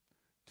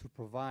to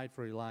provide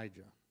for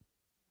Elijah.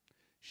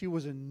 She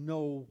was in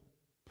no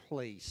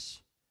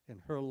place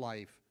in her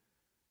life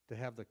to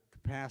have the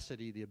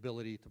capacity, the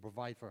ability to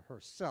provide for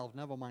herself,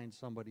 never mind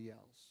somebody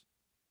else.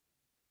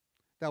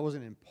 That was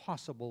an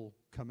impossible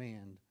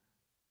command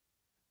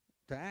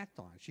to act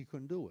on. She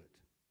couldn't do it.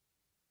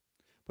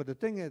 But the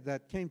thing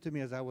that came to me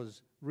as I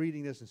was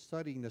reading this and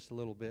studying this a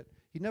little bit,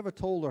 He never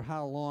told her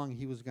how long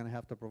he was going to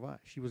have to provide.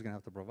 She was going to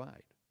have to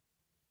provide.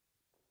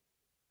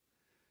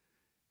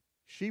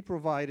 She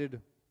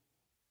provided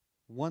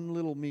one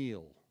little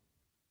meal.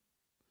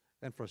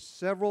 And for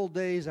several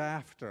days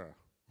after,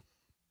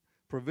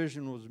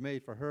 provision was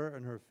made for her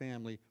and her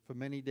family for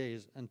many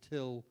days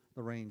until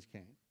the rains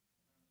came.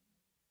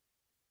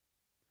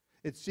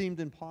 It seemed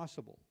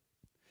impossible.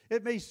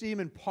 It may seem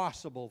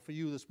impossible for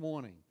you this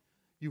morning.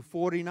 You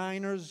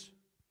 49ers,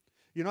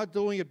 you're not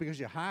doing it because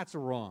your hearts are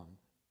wrong.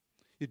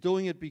 You're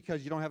doing it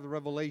because you don't have the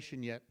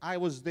revelation yet. I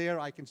was there,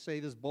 I can say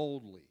this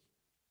boldly.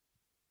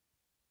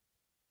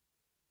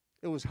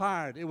 It was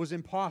hard, it was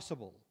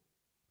impossible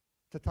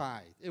to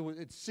tithe.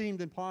 It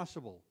seemed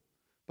impossible.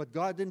 But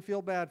God didn't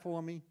feel bad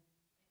for me.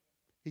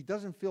 He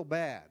doesn't feel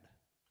bad.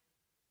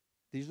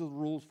 These are the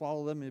rules,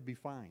 follow them, and it'll be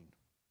fine.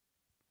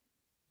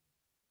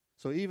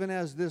 So even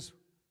as this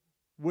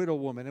widow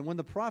woman, and when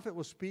the prophet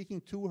was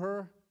speaking to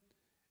her,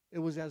 it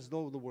was as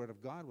though the word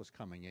of God was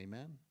coming,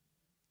 amen?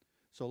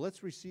 So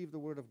let's receive the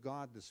word of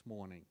God this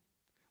morning.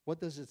 What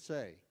does it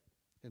say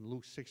in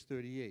Luke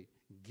 6:38?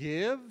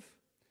 Give,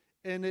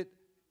 and it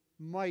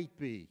might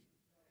be.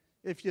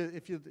 If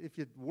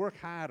you work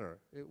harder,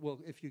 it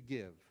will. If you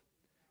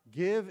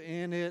give,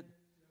 and it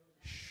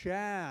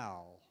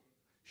shall.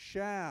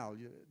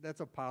 That's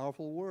a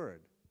powerful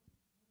word.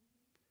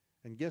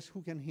 And guess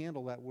who can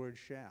handle that word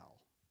shall?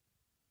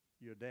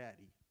 Your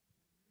daddy.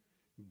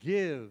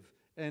 Give,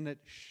 and it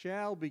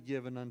shall be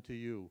given unto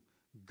you.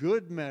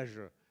 Good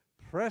measure,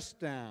 pressed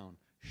down,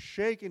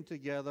 shaken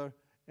together,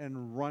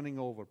 and running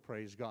over.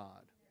 Praise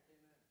God.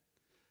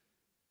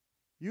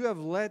 You have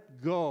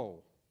let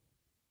go.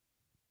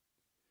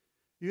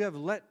 You have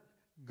let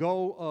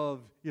go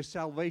of your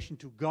salvation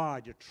to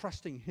God. You're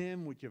trusting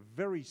Him with your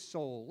very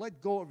soul.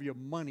 Let go of your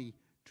money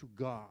to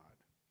God.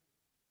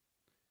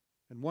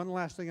 And one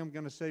last thing I'm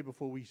going to say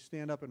before we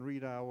stand up and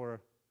read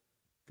our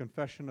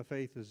confession of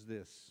faith is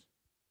this.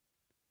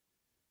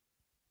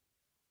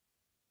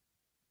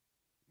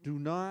 Do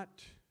not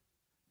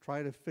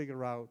try to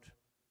figure out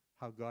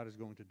how God is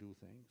going to do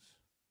things.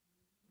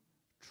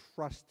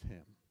 Trust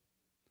Him.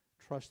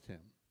 Trust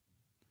Him.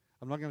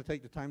 I'm not going to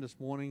take the time this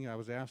morning. I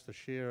was asked to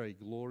share a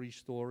glory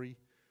story,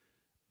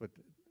 but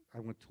I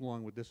went too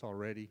long with this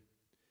already.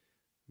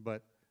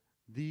 But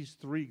these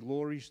 3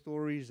 glory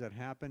stories that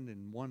happened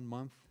in 1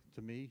 month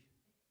to me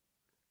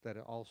that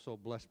it also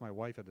blessed my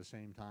wife at the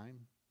same time.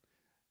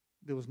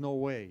 There was no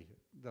way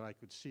that I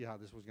could see how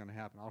this was going to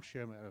happen. I'll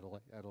share it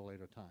at a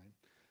later time.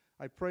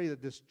 I pray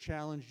that this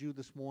challenged you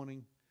this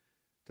morning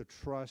to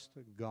trust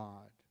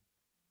God.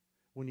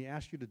 When He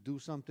asks you to do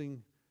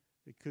something,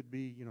 it could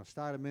be,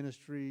 start a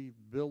ministry,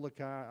 build a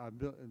car,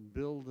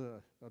 build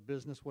a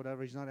business,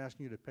 whatever. He's not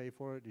asking you to pay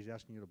for it. He's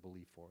asking you to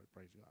believe for it.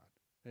 Praise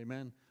God.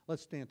 Amen.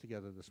 Let's stand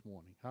together this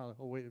morning. Oh,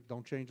 wait,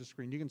 don't change the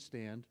screen. You can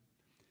stand.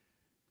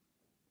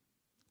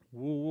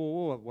 Whoa,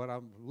 whoa,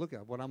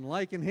 whoa. What I'm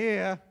liking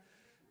here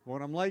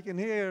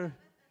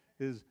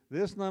is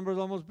this number is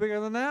almost bigger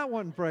than that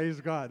one.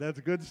 Praise God. That's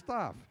good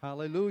stuff.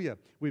 Hallelujah.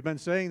 We've been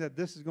saying that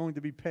this is going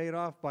to be paid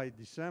off by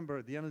December,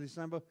 at the end of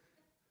December.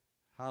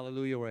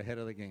 Hallelujah, we're ahead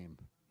of the game.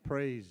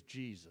 Praise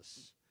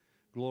Jesus.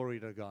 Glory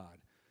to God.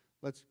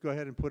 Let's go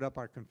ahead and put up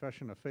our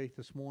confession of faith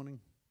this morning.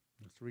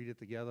 Let's read it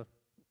together.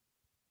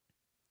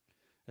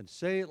 And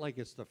say it like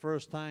it's the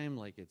first time,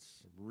 like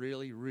it's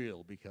really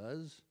real,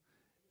 because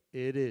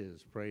it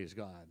is. Praise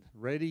God.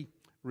 Ready?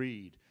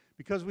 Read.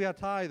 Because we are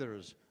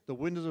tithers, the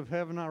windows of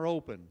heaven are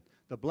open.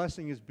 The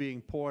blessing is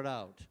being poured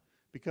out.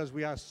 Because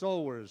we are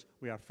sowers,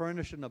 we are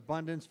furnished in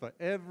abundance for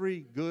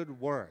every good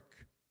work.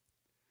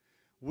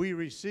 We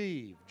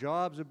receive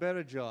jobs or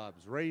better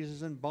jobs,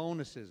 raises and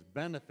bonuses,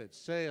 benefits,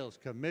 sales,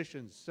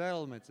 commissions,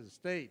 settlements,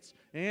 estates,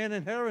 and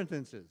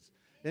inheritances,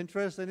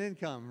 interest and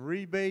income,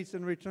 rebates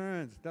and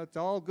returns. That's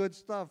all good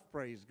stuff,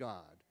 praise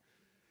God.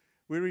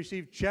 We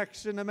receive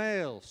checks in the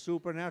mail,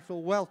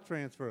 supernatural wealth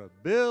transfer,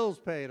 bills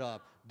paid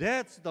off,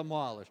 debts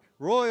demolished,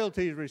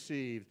 royalties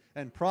received,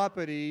 and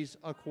properties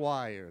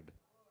acquired.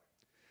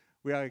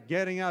 We are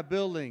getting our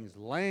buildings,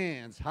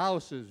 lands,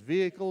 houses,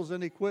 vehicles,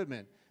 and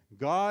equipment.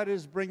 God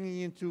is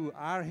bringing into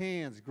our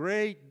hands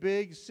great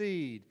big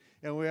seed,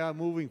 and we are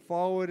moving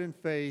forward in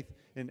faith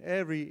in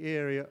every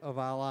area of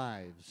our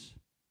lives.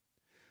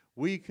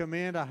 We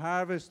command a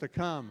harvest to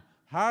come.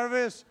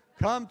 Harvest,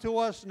 come to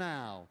us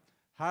now.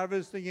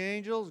 Harvesting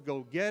angels,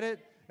 go get it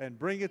and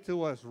bring it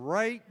to us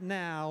right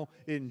now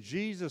in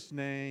Jesus'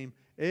 name.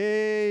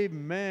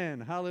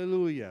 Amen.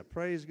 Hallelujah.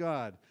 Praise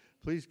God.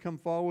 Please come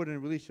forward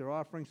and release your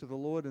offerings to the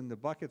Lord in the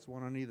buckets,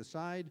 one on either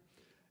side.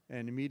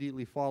 And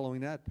immediately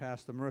following that,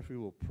 Pastor Murphy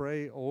will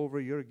pray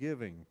over your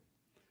giving.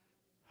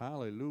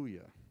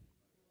 Hallelujah.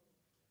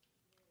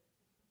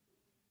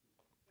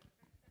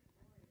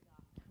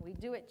 We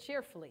do it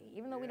cheerfully,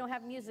 even though we don't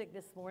have music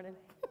this morning.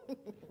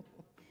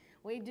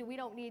 We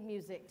don't need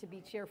music to be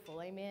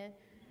cheerful. Amen.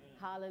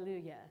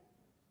 Hallelujah.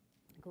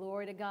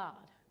 Glory to God.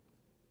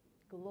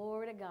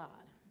 Glory to God.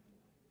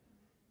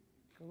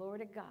 Glory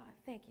to God.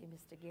 Thank you,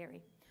 Mr.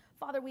 Gary.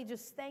 Father, we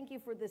just thank you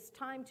for this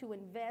time to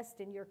invest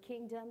in your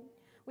kingdom.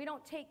 We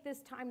don't take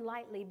this time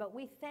lightly, but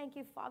we thank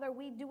you, Father.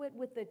 We do it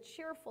with a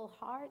cheerful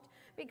heart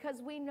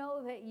because we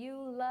know that you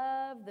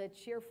love the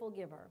cheerful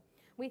giver.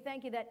 We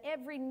thank you that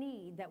every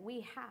need that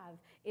we have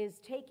is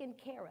taken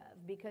care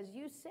of because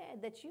you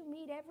said that you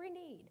meet every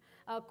need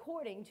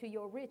according to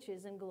your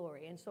riches and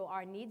glory. And so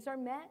our needs are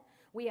met.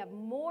 We have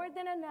more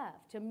than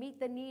enough to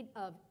meet the need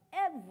of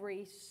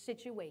every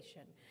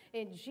situation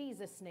in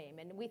Jesus' name.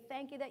 And we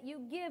thank you that you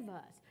give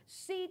us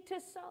seed to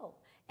sow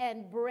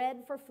and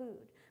bread for food.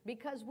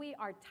 Because we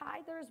are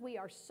tithers, we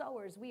are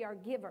sowers, we are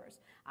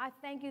givers. I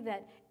thank you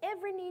that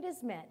every need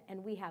is met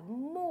and we have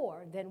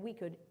more than we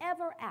could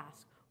ever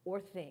ask or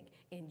think.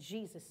 In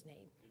Jesus'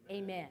 name,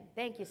 amen.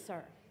 Thank you,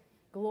 sir.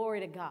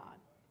 Glory to God.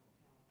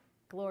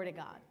 Glory to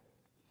God.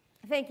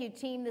 Thank you,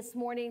 team, this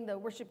morning, the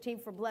worship team,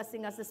 for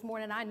blessing us this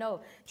morning. I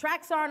know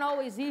tracks aren't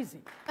always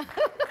easy,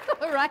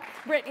 right?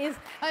 Britt is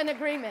in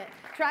agreement.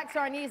 Tracks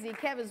aren't easy.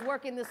 Kev is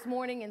working this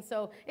morning, and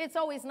so it's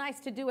always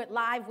nice to do it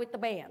live with the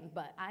band.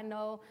 But I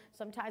know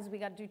sometimes we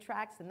got to do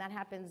tracks, and that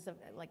happens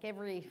like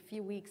every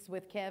few weeks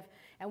with Kev.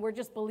 And we're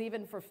just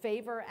believing for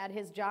favor at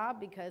his job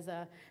because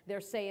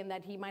they're saying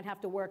that he might have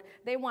to work.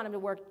 They want him to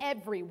work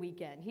every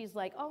weekend. He's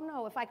like, oh,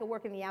 no, if I could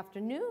work in the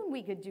afternoon,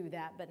 we could do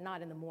that, but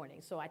not in the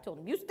morning. So I told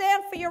him, you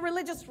stand for your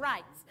religious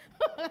rights.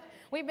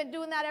 We've been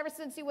doing that ever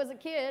since he was a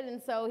kid,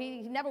 and so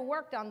he never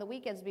worked on the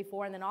weekends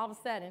before, and then all of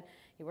a sudden,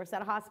 he works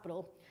at a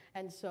hospital,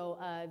 and so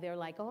they're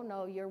like, oh,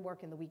 no, you're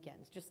working the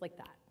weekends, just like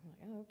that. I'm like,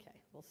 oh, okay,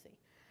 we'll see.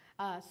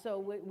 So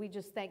we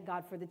just thank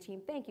God for the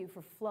team. Thank you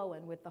for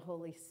flowing with the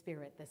Holy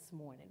Spirit this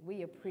morning.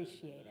 We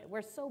appreciate it.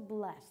 We're so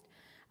blessed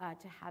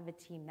to have a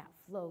team that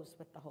flows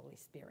with the Holy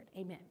Spirit.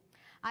 Amen.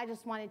 I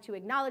just wanted to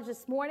acknowledge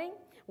this morning,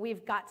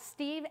 we've got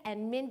Steve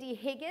and Mindy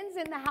Higgins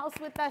in the house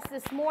with us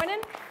this morning.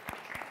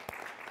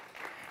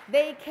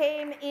 They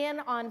came in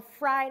on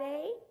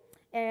Friday,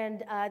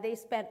 and they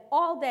spent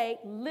all day,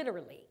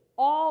 literally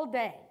all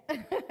day,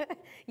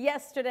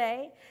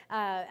 yesterday,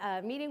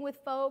 meeting with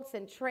folks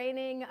and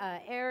training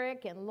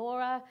Eric and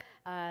Laura.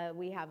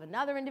 We have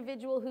another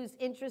individual who's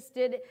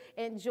interested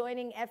in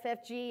joining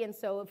FFG, and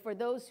so for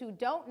those who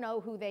don't know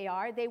who they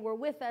are, they were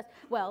with us.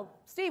 Well,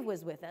 Steve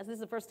was with us. This is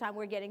the first time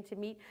we're getting to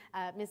meet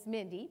Miss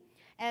Mindy.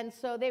 And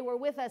so they were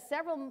with us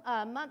several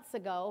months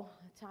ago,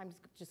 time's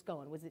just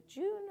going. Was it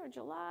June or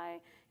July?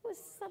 It was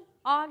some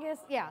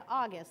August. Yeah,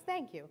 August.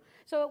 Thank you.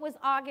 So it was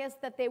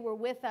August that they were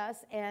with us,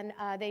 and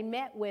they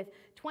met with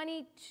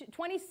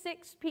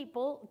 26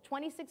 people,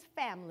 26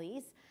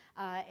 families,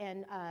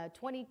 and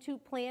 22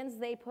 plans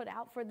they put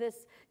out for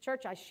this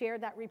church. I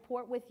shared that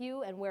report with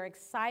you, and we're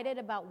excited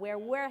about where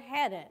we're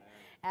headed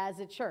as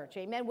a church.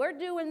 Amen. We're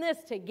doing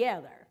this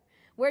together.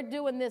 We're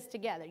doing this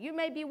together. You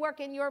may be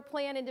working your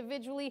plan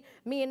individually.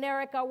 Me and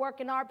Eric are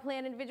working our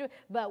plan individually,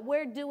 but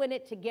we're doing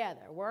it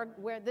together.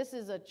 This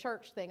is a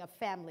church thing, a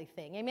family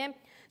thing. Amen?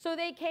 So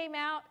they came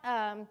out.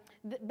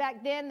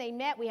 Back then they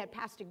met. We had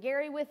Pastor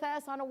Gary with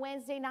us on a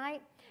Wednesday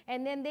night,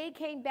 and then they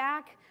came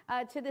back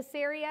to this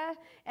area,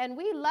 and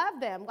we love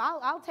them.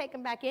 I'll take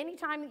them back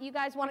anytime that you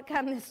guys want to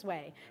come this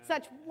way.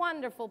 Such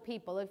wonderful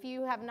people. If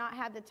you have not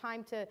had the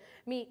time to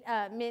meet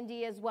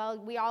Mindy as well,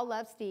 we all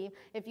love Steve.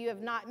 If you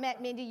have not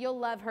met Mindy, you'll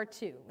love her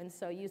too. And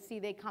so you see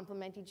they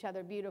complement each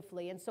other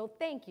beautifully. And so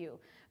thank you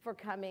for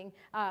coming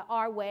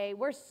our way.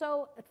 We're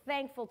so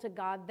thankful to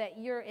God that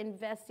you're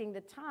investing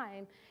the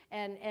time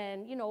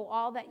and you know,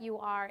 all that you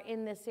are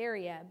in this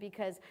area,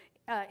 because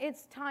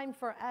it's time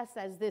for us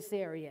as this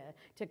area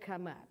to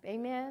come up.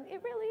 Amen?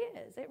 It really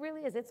is. It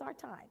really is. It's our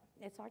time.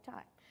 It's our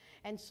time.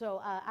 And so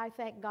I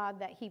thank God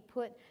that he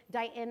put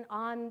Diane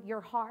on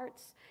your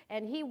hearts,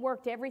 and he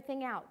worked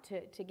everything out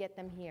to get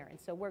them here. And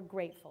so we're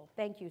grateful.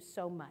 Thank you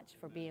so much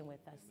for being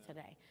with us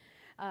today.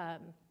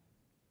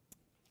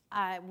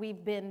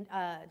 We've been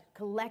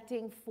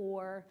collecting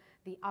for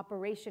the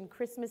Operation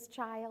Christmas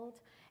Child,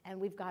 and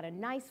we've got a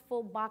nice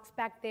full box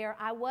back there.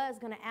 I was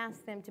going to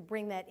ask them to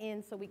bring that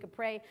in so we could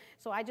pray.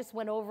 So I just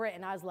went over it,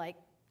 and I was like,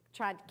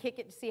 trying to kick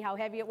it to see how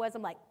heavy it was.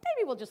 I'm like,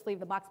 maybe we'll just leave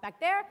the box back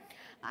there.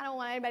 I don't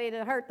want anybody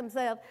to hurt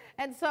themselves.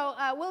 And so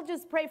we'll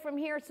just pray from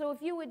here. So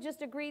if you would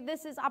just agree,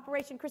 this is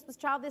Operation Christmas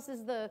Child. This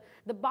is the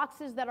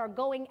boxes that are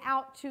going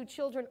out to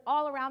children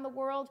all around the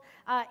world.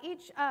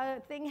 Each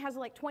thing has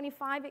like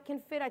 25 it can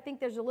fit. I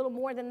think there's a little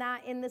more than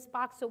that in this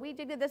box. So we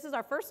did it. This is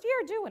our first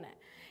year doing it.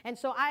 And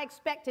so I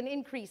expect an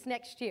increase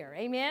next year.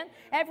 Amen?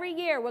 Every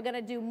year we're going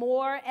to do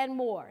more and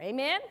more.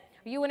 Amen?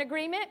 Are you in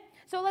agreement?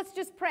 So let's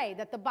just pray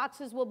that the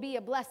boxes will be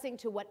a blessing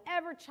to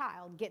whatever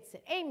child gets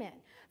it. Amen.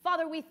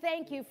 Father, we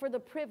thank you for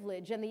the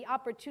privilege and the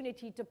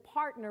opportunity to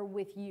partner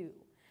with you.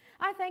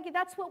 I thank you.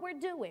 That's what we're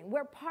doing.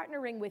 We're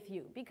partnering with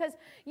you because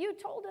you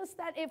told us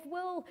that if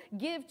we'll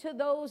give to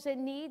those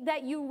in need,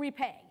 that you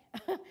repay.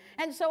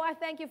 And so I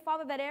thank you,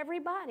 Father, that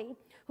everybody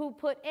who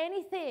put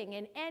anything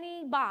in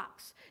any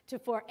box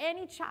for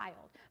any child,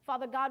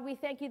 Father God, we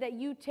thank you that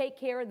you take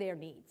care of their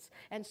needs.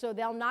 And so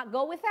they'll not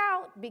go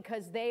without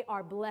because they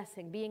are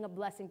being a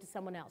blessing to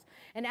someone else.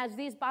 And as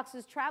these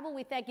boxes travel,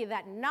 we thank you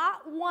that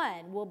not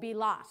one will be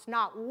lost.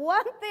 Not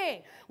one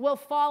thing will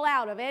fall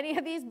out of any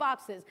of these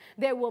boxes.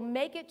 They will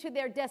make it to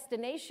their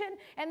destination,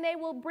 and they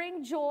will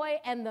bring joy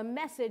and the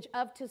message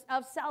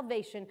of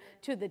salvation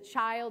to the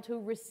child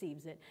who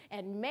receives it.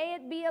 And may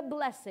it be a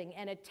blessing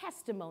and a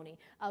testimony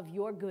of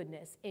your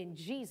goodness. In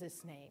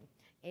Jesus' name,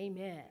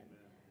 amen.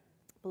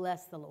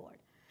 Bless the Lord.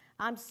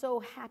 I'm so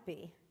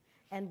happy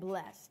and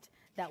blessed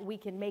that we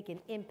can make an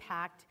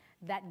impact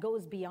that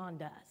goes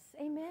beyond us.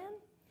 Amen?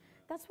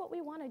 That's what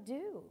we want to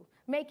do.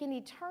 Make an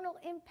eternal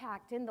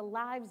impact in the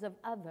lives of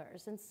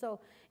others. And so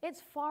it's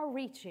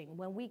far-reaching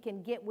when we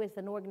can get with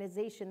an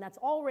organization that's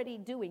already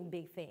doing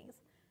big things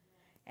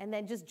and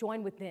then just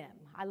join with them.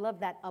 I love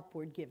that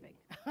upward giving.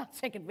 I'll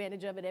take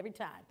advantage of it every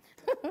time.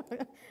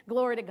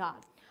 Glory to God.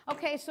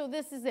 Okay, so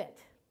this is it.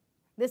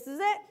 This is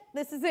it.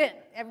 This is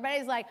it.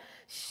 Everybody's like,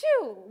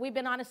 shoo, we've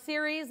been on a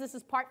series. This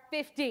is part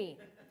 15.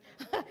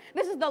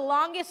 This is the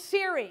longest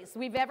series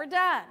we've ever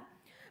done.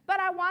 But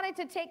I wanted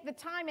to take the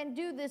time and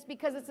do this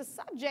because it's a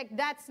subject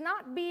that's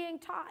not being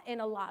taught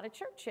in a lot of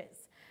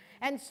churches.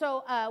 And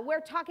so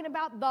we're talking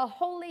about the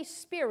Holy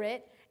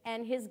Spirit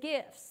and his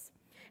gifts.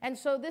 And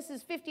so this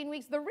is 15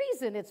 weeks. The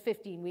reason it's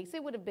 15 weeks,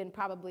 it would have been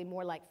probably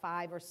more like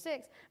 5 or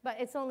 6, but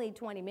it's only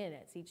 20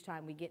 minutes each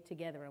time we get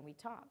together and we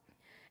talk.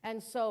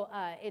 And so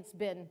it's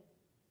been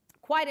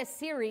quite a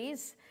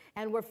series,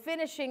 and we're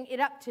finishing it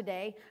up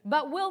today,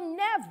 but we'll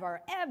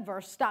never,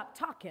 ever stop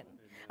talking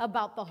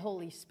about the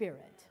Holy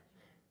Spirit.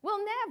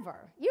 We'll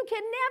never. You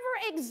can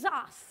never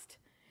exhaust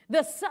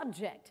the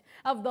subject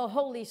of the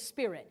Holy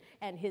Spirit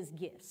and his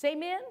gifts.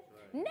 Amen?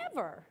 Right.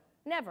 Never,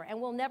 never,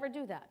 and we'll never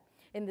do that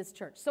in this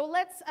church. So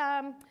let's,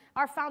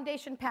 our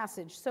foundation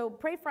passage. So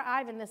pray for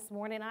Ivan this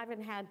morning.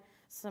 Ivan had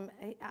some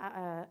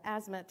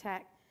asthma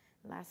attack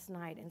last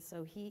night, and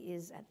so he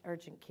is at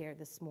urgent care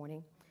this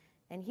morning,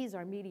 and he's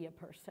our media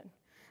person.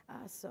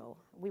 So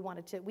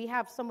we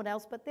have someone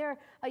else, but they're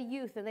a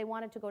youth, and they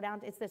wanted to go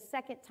down. It's the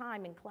second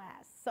time in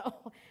class.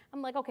 So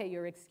I'm like, okay,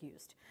 you're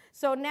excused.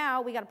 So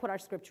now we got to put our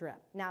scripture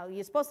up. Now,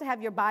 you're supposed to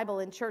have your Bible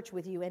in church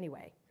with you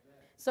anyway.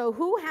 So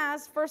who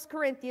has 1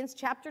 Corinthians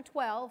chapter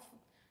 12?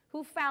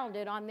 Who found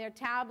it on their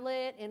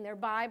tablet, in their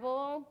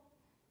Bible?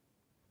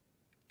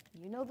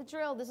 You know the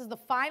drill. This is the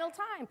final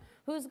time.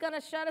 Who's going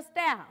to shut us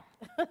down?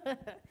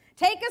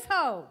 Take us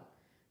home.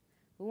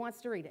 Who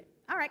wants to read it?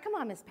 All right, come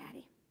on, Miss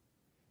Patty.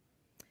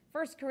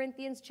 1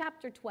 Corinthians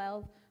chapter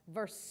 12,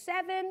 verse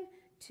 7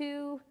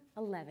 to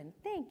 11.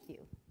 Thank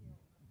you.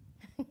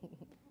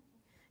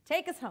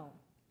 Take us home.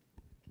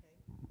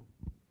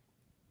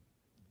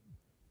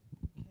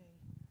 Okay.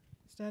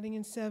 Starting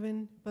in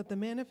 7, but the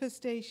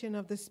manifestation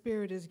of the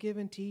Spirit is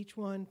given to each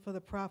one for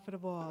the profit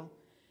of all.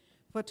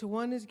 For to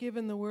one is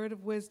given the word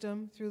of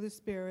wisdom through the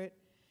Spirit,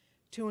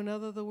 to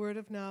another the word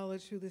of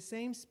knowledge through the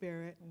same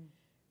Spirit,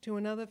 to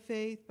another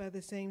faith by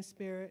the same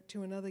Spirit,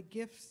 to another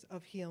gifts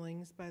of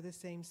healings by the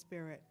same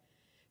Spirit,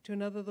 to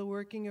another the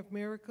working of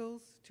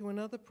miracles, to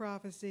another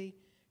prophecy,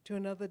 to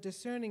another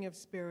discerning of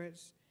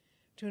spirits,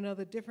 to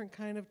another different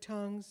kind of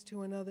tongues,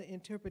 to another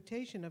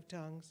interpretation of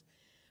tongues.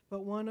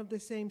 But one of the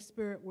same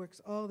Spirit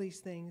works all these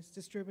things,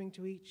 distributing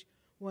to each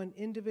one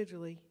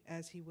individually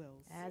as he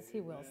wills. As he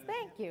wills.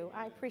 Thank you.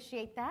 I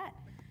appreciate that.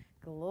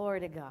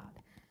 Glory to God.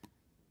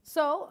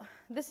 So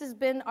this has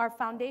been our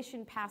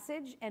foundation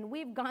passage, and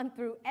we've gone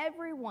through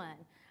every one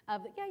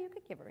of the, yeah, you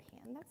could give her a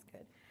hand. That's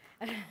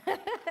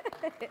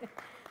good.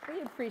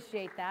 We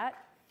appreciate that.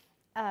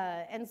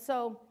 And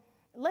so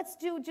let's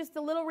do just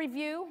a little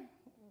review.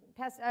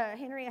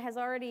 Henry has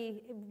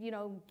already,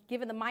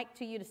 given the mic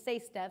to you to say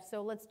stuff,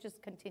 so let's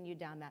just continue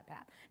down that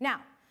path.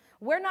 Now,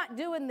 we're not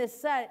doing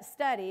this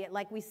study,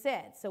 like we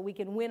said, so we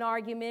can win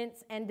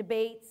arguments and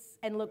debates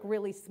and look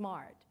really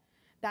smart.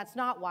 That's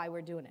not why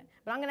we're doing it.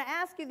 But I'm going to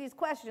ask you these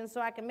questions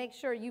so I can make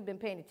sure you've been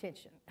paying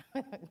attention.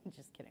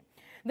 Just kidding.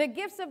 The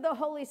gifts of the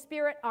Holy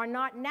Spirit are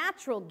not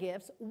natural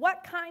gifts.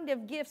 What kind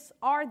of gifts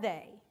are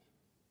they?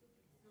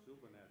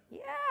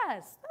 Supernatural.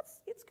 Yes,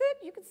 it's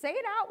good. You can say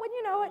it out when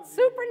you know it.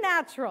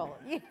 Supernatural.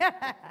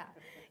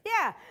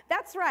 Yeah,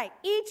 that's right.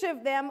 Each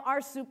of them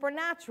are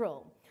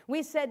supernatural.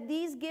 We said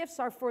these gifts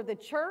are for the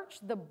church,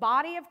 the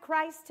body of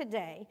Christ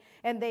today,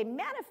 and they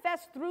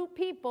manifest through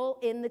people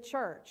in the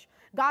church.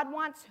 God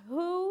wants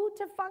who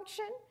to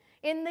function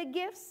in the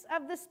gifts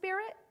of the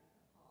Spirit?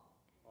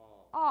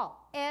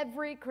 All.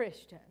 Every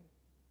Christian.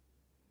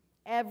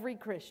 Every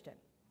Christian.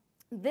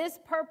 This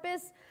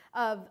purpose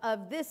of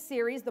this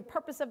series, the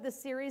purpose of this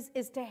series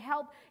is to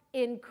help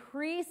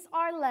increase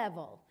our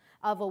level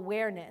of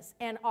awareness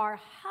and our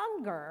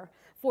hunger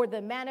for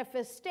the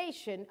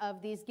manifestation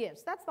of these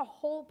gifts. That's the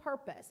whole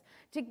purpose,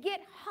 to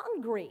get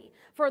hungry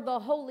for the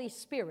Holy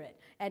Spirit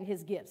and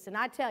his gifts. And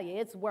I tell you,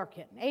 it's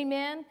working.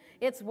 Amen?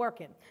 It's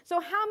working. So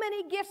how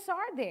many gifts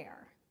are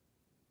there?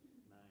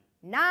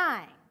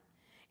 9.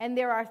 And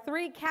there are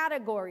 3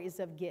 categories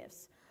of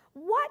gifts.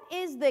 What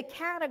is the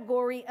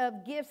category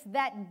of gifts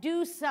that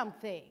do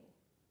something?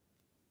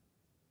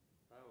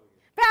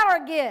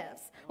 Power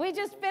gifts. We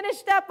just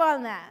finished up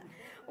on that.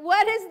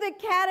 What is the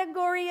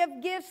category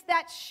of gifts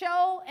that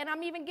show, and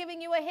I'm even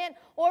giving you a hint,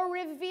 or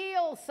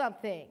reveal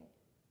something?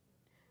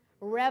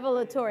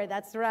 Revelatory,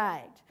 that's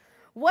right.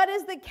 What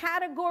is the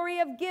category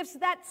of gifts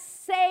that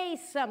say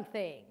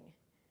something?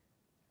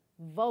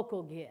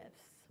 Vocal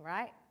gifts,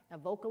 right? A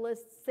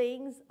vocalist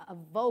sings,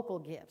 vocal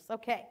gifts.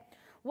 Okay.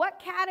 What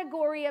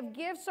category of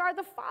gifts are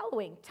the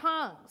following?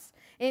 Tongues,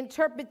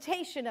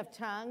 interpretation of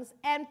tongues,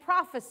 and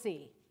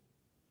prophecy.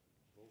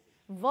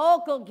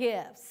 Vocal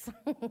gifts.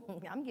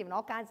 I'm giving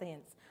all kinds of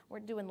hints. We're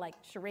doing like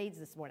charades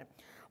this morning.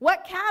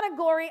 What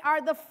category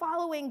are the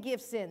following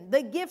gifts in?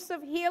 The gifts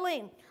of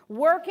healing,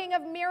 working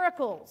of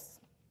miracles.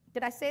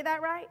 Did I say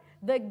that right?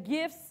 The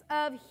gifts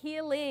of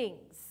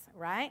healings,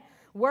 right?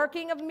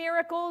 Working of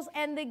miracles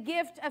and the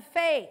gift of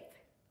faith.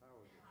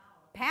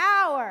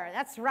 Power,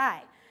 that's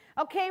right.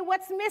 Okay,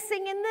 what's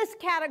missing in this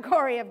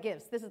category of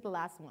gifts? This is the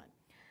last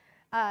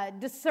one.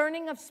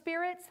 Discerning of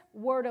spirits,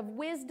 word of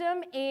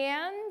wisdom,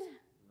 and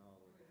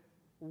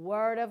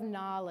word of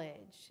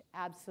knowledge.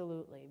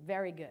 Absolutely.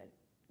 Very good.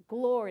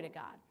 Glory to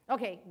God.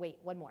 Okay, wait,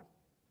 one more.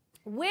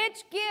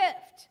 Which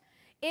gift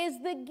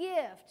is the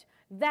gift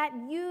that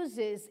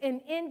uses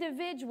an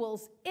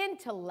individual's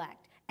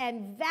intellect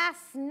and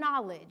vast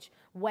knowledge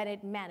when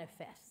it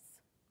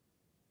manifests?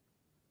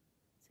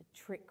 It's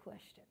a trick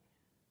question.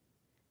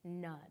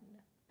 None.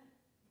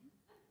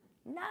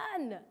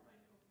 None.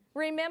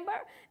 Remember?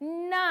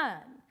 None.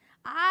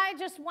 I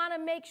just want to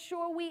make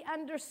sure we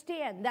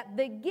understand that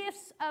the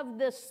gifts of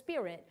the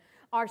Spirit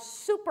are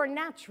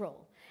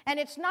supernatural. And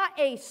it's not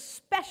a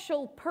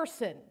special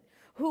person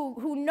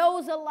who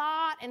knows a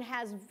lot and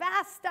has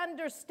vast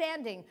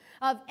understanding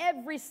of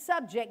every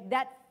subject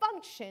that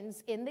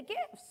functions in the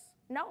gifts.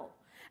 No.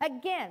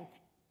 Again,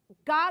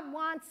 God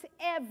wants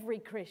every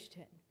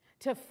Christian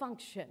to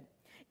function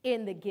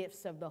in the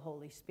gifts of the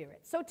Holy Spirit.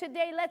 So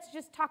today, let's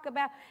just talk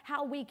about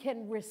how we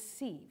can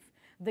receive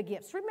the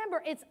gifts.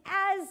 Remember, it's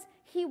as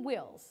he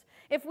wills.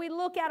 If we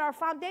look at our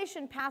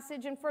foundation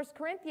passage in 1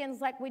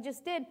 Corinthians like we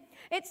just did,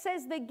 it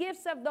says the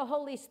gifts of the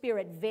Holy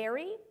Spirit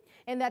vary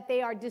and that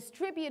they are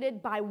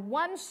distributed by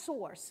one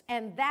source,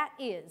 and that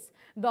is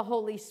the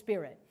Holy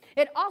Spirit.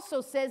 It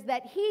also says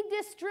that he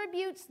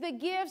distributes the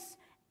gifts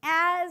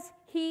as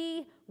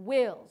he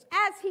wills,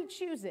 as he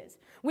chooses.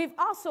 We've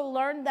also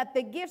learned that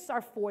the gifts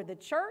are for the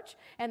church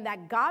and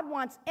that God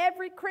wants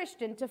every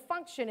Christian to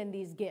function in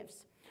these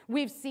gifts.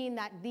 We've seen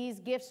that these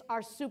gifts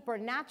are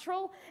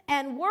supernatural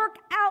and work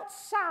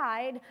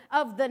outside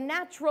of the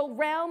natural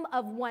realm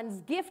of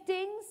one's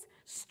giftings,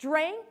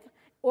 strength,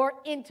 or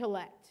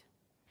intellect.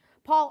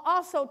 Paul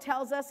also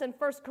tells us in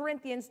 1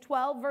 Corinthians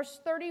 12, verse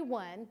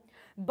 31,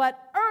 but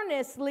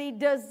earnestly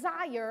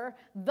desire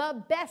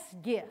the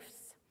best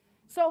gifts.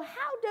 So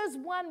how does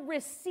one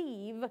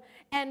receive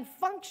and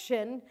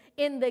function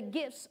in the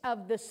gifts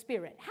of the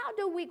Spirit? How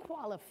do we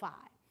qualify?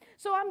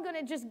 So I'm going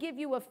to just give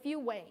you a few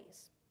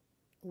ways.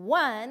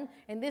 One,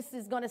 and this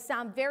is going to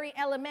sound very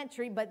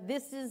elementary, but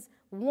this is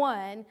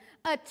one,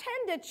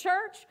 attend a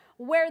church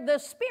where the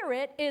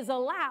Spirit is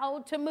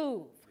allowed to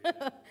move.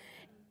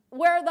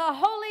 Where the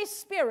Holy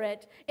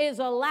Spirit is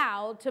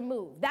allowed to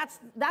move. That's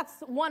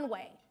one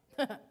way.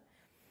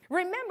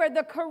 Remember,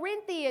 the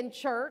Corinthian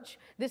church,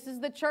 this is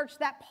the church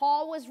that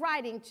Paul was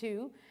writing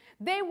to,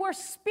 they were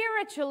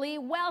spiritually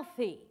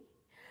wealthy.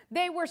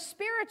 They were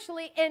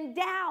spiritually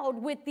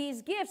endowed with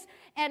these gifts,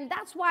 and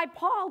that's why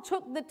Paul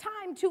took the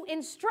time to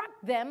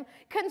instruct them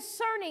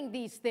concerning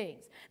these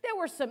things. There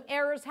were some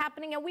errors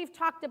happening, and we've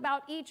talked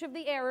about each of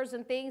the errors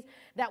and things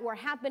that were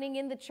happening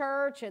in the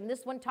church, and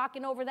this one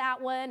talking over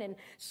that one, and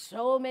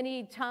so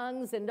many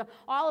tongues and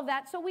all of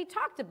that. So we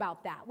talked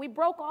about that. We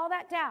broke all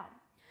that down.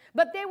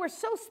 But they were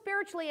so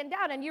spiritually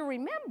endowed, and you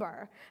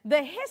remember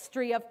the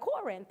history of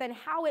Corinth and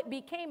how it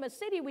became a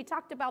city. We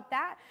talked about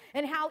that,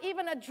 and how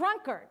even a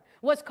drunkard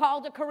was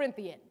called a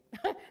Corinthian.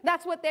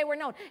 That's what they were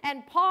known.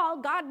 And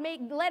Paul, God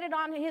laid it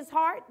on his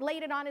heart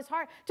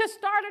to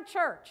start a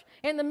church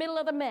in the middle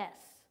of the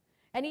mess.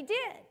 And he did.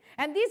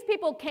 And these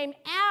people came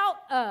out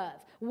of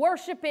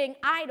worshiping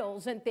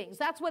idols and things.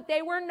 That's what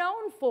they were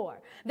known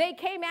for. They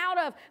came out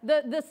of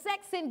the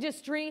sex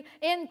industry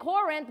in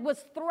Corinth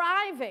was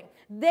thriving.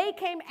 They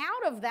came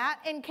out of that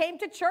and came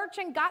to church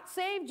and got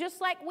saved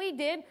just like we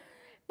did.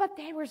 But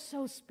they were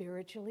so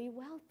spiritually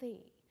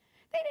wealthy.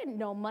 They didn't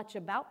know much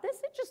about this.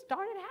 It just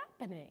started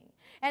happening.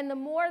 And the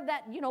more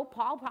that,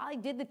 Paul probably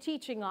did the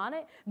teaching on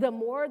it, the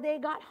more they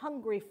got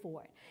hungry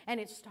for it. And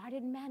it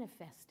started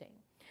manifesting.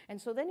 And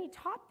so then he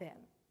taught them.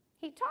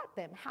 He taught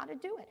them how to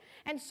do it.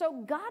 And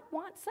so God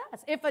wants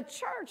us. If a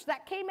church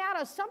that came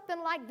out of something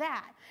like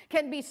that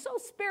can be so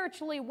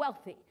spiritually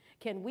wealthy,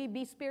 can we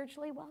be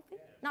spiritually wealthy?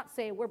 Not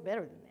saying we're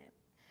better than them,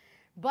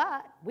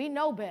 but we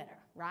know better,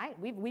 right?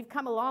 We've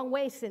come a long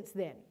way since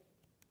then.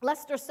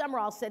 Lester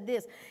Sumrall said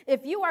this: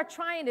 if you are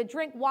trying to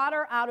drink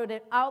water out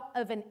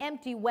of an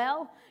empty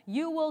well,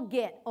 you will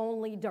get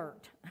only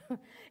dirt.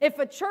 If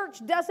a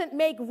church doesn't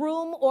make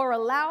room or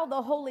allow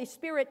the Holy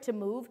Spirit to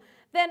move,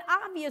 then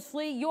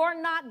obviously you're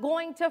not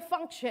going to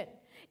function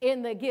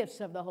in the gifts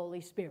of the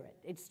Holy Spirit.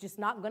 It's just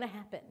not going to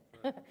happen.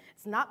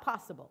 It's not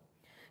possible.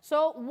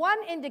 So one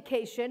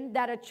indication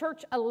that a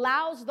church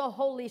allows the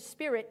Holy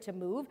Spirit to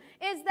move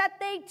is that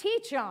they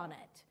teach on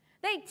it.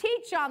 They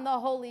teach on the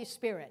Holy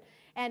Spirit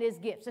and his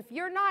gifts. If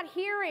you're not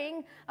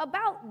hearing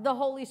about the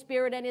Holy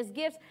Spirit and his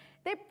gifts,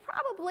 they're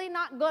probably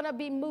not going to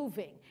be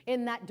moving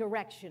in that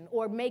direction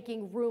or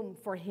making room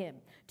for him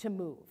to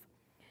move.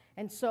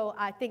 And so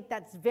I think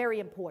that's very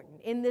important.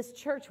 In this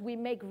church, we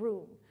make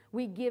room.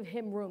 We give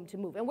him room to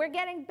move. And we're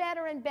getting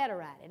better and better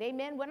at it.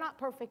 Amen? We're not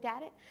perfect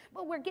at it,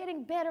 but we're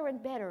getting better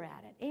and better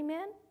at it.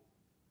 Amen?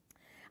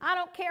 I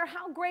don't care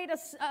how great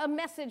a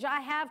message I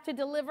have to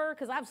deliver,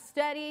 because I've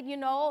studied,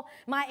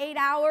 my 8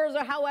 hours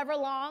or however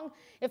long.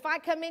 If I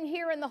come in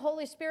here and the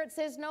Holy Spirit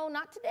says, no,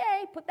 not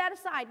today, put that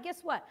aside.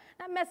 Guess what?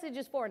 That message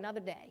is for another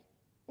day.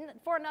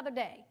 For another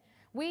day.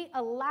 We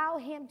allow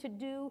him to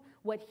do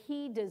what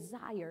he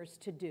desires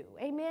to do.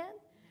 Amen?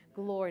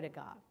 Glory to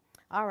God.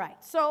 All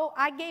right. So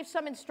I gave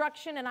some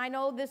instruction, and I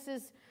know this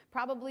is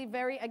probably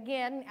very,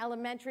 again,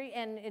 elementary,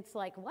 and it's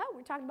like, what?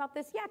 We're talking about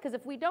this? Yeah, because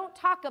if we don't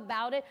talk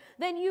about it,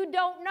 then you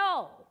don't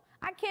know.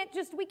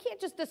 We can't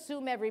just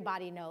assume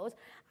everybody knows.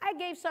 I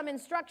gave some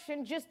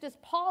instruction, just as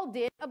Paul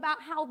did,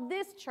 about how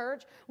this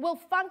church will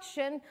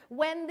function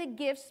when the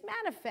gifts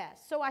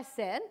manifest. So I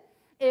said,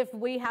 if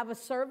we have a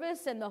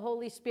service and the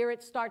Holy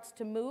Spirit starts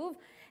to move,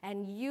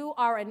 and you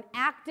are an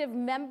active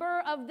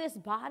member of this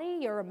body,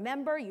 you're a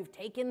member, you've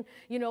taken,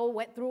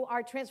 went through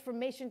our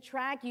transformation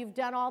track, you've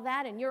done all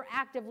that, and you're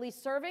actively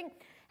serving,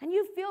 and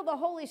you feel the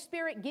Holy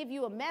Spirit give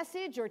you a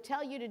message or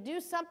tell you to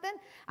do something,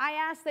 I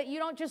ask that you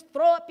don't just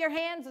throw up your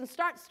hands and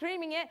start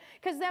screaming it,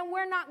 because then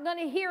we're not going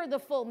to hear the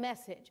full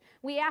message.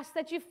 We ask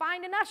that you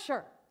find an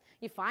usher.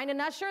 You find an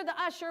usher, the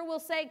usher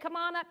will say, come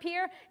on up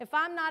here. If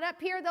I'm not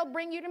up here, they'll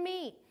bring you to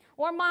me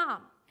or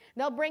mom.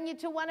 They'll bring you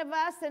to one of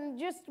us, and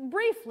just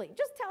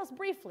tell us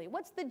briefly,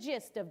 what's the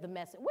gist of the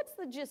message? What's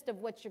the gist of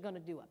what you're going to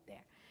do up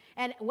there?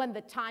 And when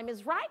the time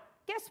is right,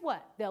 guess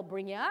what? They'll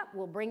bring you up,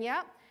 we'll bring you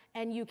up,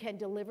 and you can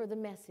deliver the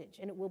message,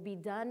 and it will be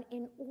done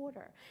in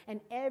order, and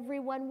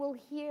everyone will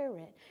hear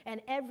it,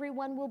 and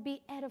everyone will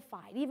be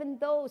edified, even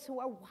those who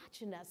are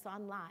watching us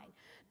online.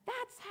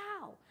 That's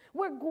how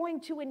we're going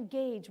to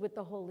engage with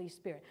the Holy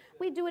Spirit.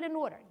 We do it in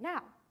order.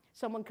 Now,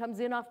 someone comes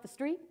in off the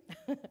street,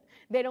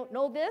 they don't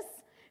know this,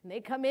 and they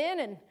come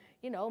in and,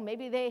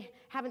 maybe they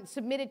haven't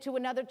submitted to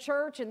another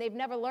church and they've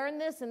never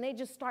learned this, and they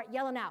just start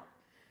yelling out,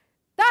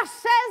 the thus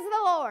says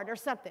the Lord, or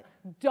something.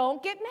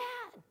 Don't get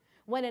mad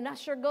when an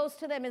usher goes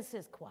to them and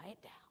says, quiet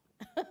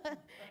down.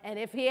 And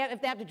if they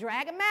have to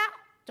drag him out,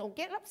 don't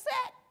get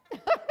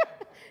upset.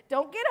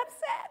 Don't get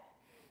upset.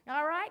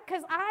 All right?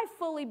 Because I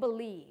fully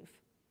believe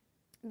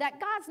that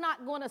God's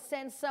not going to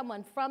send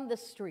someone from the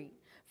street,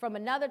 from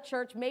another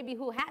church, maybe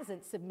who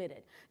hasn't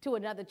submitted to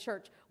another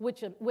church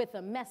with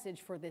a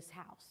message for this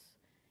house.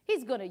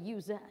 He's going to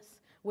use us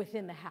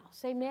within the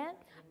house. Amen?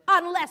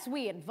 Unless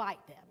we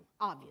invite them,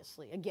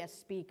 obviously, a guest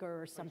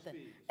speaker or something.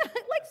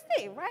 Like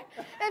Steve, right?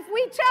 If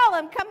we tell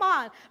him, come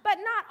on, but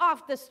not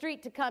off the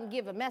street to come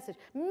give a message.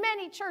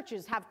 Many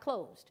churches have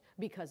closed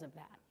because of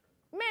that.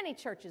 Many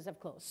churches have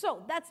closed.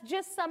 So that's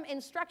just some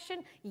instruction.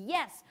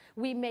 Yes,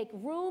 we make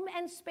room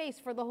and space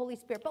for the Holy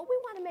Spirit, but we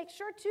want to make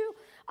sure, too,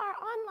 our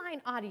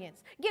online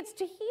audience gets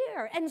to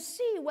hear and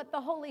see what the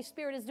Holy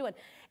Spirit is doing.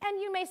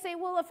 And you may say,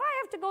 well, if I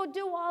have to go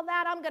do all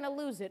that, I'm going to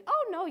lose it.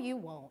 Oh, no, you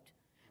won't.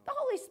 The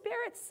Holy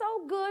Spirit's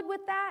so good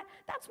with that.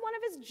 That's one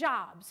of his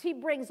jobs. He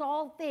brings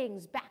all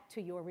things back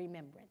to your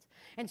remembrance.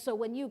 And so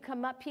when you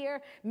come up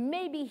here,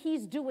 maybe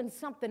he's doing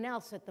something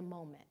else at the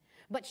moment.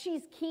 But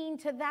she's keen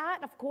to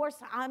that. Of course,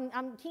 I'm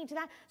keen to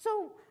that.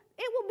 So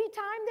it will be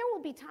time. There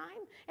will be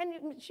time.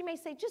 And she may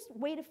say, just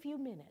wait a few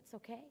minutes,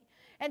 okay?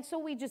 And so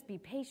we just be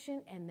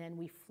patient, and then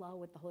we flow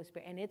with the Holy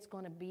Spirit. And it's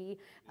going to be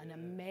an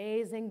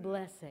amazing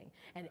blessing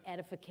and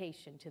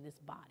edification to this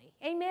body.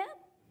 Amen?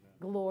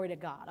 Glory to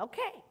God.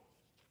 Okay.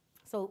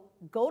 So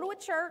go to a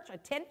church,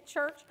 attend a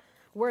church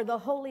where the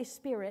Holy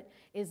Spirit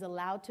is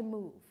allowed to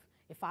move.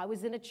 If I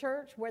was in a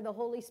church where the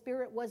Holy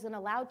Spirit wasn't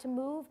allowed to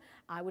move,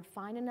 I would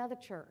find another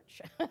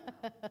church.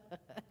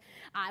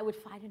 I would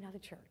find another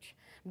church,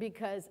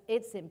 because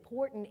it's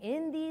important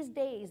in these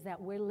days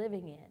that we're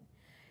living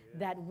in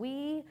that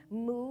we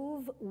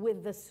move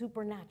with the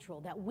supernatural,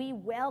 that we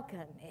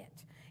welcome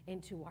it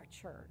into our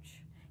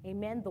church.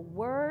 Amen. The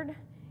Word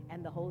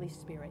and the Holy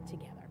Spirit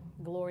together.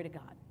 Glory to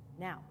God.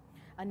 Now,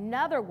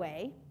 another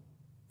way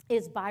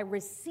is by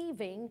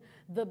receiving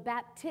the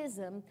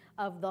baptism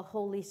of the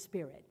Holy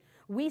Spirit.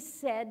 We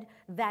said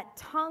that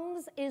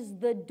tongues is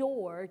the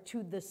door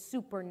to the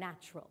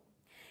supernatural.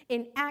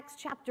 In Acts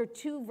chapter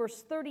 2,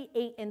 verse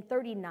 38 and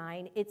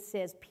 39, it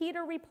says,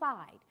 Peter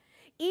replied,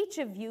 each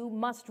of you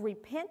must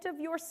repent of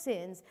your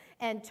sins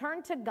and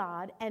turn to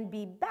God and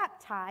be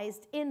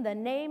baptized in the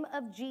name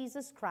of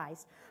Jesus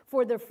Christ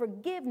for the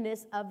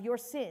forgiveness of your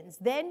sins.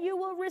 Then you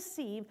will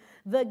receive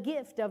the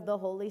gift of the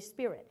Holy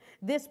Spirit.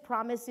 This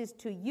promise is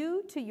to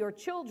you, to your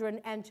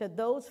children, and to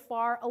those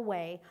far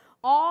away,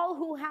 all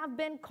who have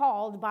been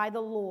called by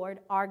the Lord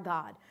our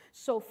God.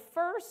 So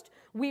first,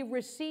 we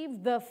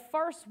receive the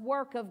first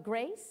work of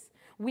grace.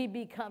 We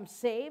become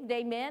saved,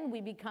 amen. We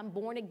become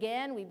born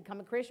again. We become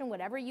a Christian,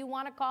 whatever you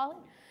want to call it.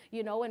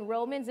 You know, in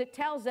Romans, it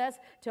tells us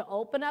to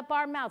open up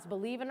our mouths,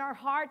 believe in our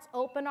hearts,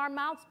 open our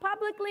mouths,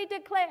 publicly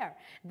declare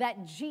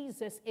that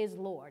Jesus is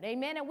Lord,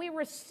 amen. And we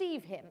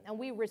receive him, and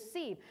we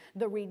receive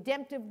the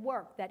redemptive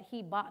work that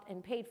he bought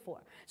and paid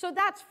for. So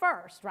that's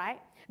first, right?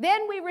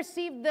 Then we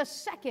receive the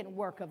second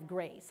work of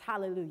grace,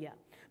 hallelujah.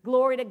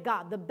 Glory to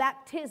God, the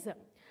baptism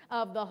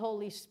of the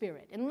Holy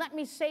Spirit. And let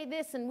me say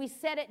this, and we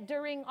said it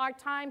during our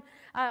time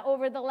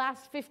over the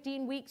last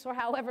 15 weeks or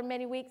however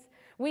many weeks.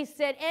 We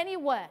said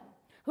anyone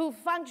who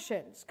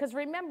functions, because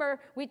remember,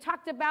 we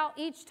talked about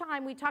each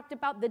time, we talked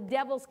about the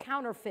devil's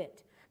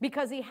counterfeit,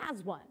 because he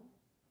has one.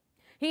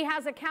 He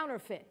has a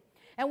counterfeit.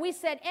 And we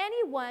said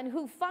anyone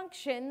who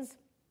functions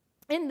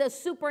in the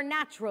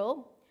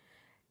supernatural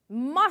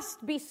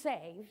must be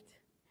saved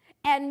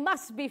and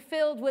must be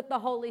filled with the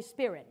Holy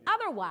Spirit.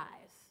 Otherwise,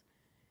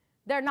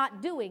 they're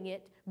not doing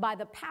it by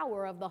the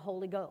power of the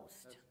Holy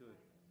Ghost. That's good.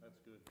 That's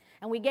good.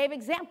 And we gave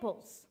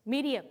examples,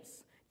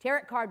 mediums,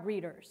 tarot card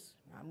readers.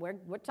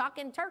 We're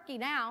talking turkey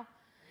now.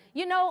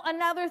 You know,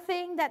 another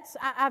thing that's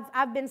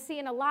I've been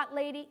seeing a lot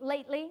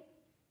lately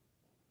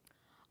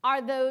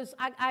are those,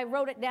 I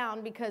wrote it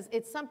down because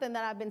it's something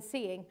that I've been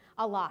seeing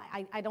a lot.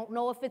 I don't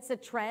know if it's a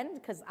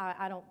trend, because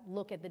I don't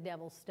look at the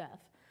devil's stuff.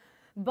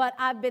 But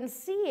I've been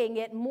seeing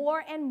it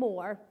more and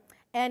more,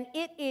 and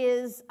it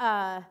is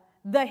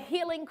the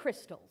healing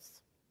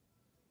crystals.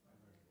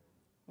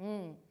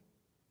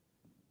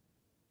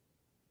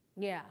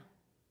 Yeah.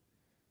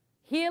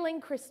 Healing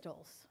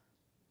crystals.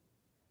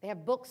 They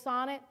have books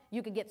on it.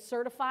 You can get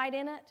certified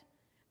in it.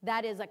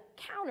 That is a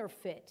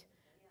counterfeit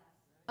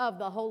of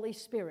the Holy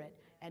Spirit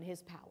and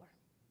his power.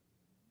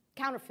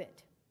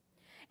 Counterfeit.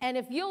 And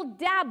if you'll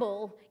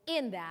dabble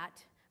in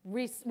that,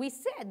 we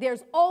said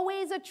there's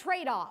always a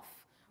trade-off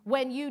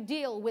when you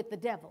deal with the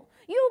devil.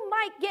 You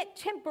might get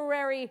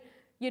temporary,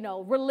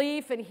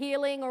 relief and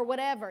healing or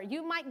whatever.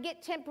 You might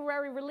get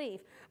temporary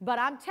relief. But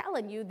I'm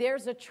telling you,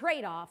 there's a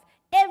trade-off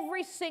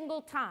every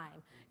single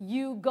time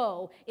you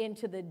go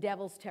into the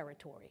devil's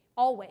territory.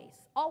 Always,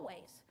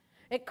 always.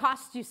 It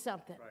costs you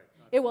something. Right.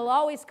 It will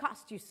always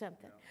cost you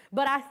something. Yeah.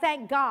 But I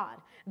thank God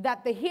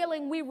that the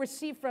healing we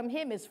receive from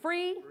him is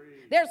free.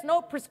 There's no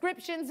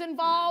prescriptions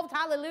involved.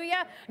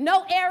 Hallelujah.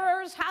 No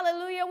errors.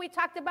 Hallelujah. We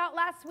talked about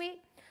last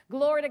week.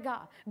 Glory to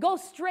God. Go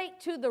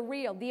straight to the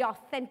real, the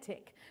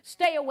authentic.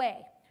 Stay away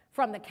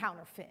from the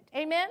counterfeit.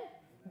 Amen?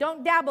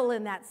 Don't dabble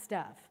in that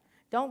stuff.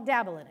 Don't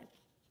dabble in it.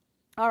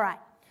 All right.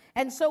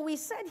 And so we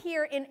said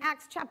here in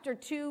Acts chapter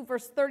 2,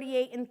 verse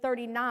 38 and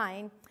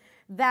 39,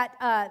 that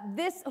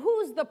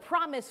who's the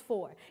promise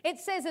for? It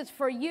says it's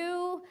for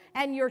you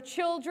and your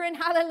children,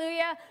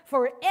 hallelujah,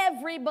 for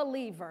every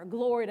believer,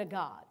 glory to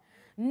God.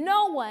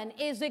 No one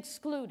is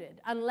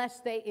excluded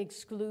unless they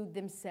exclude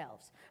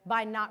themselves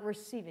by not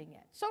receiving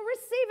it. So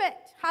receive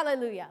it,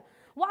 hallelujah.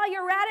 While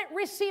you're at it,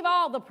 receive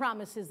all the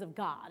promises of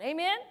God,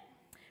 amen?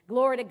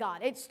 Glory to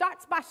God. It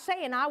starts by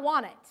saying, I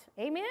want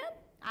it, amen?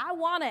 I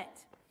want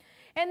it.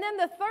 And then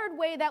the third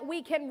way that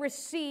we can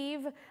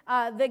receive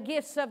the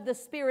gifts of the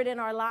Spirit in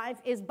our life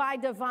is by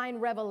divine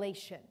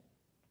revelation.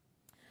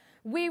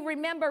 We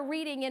remember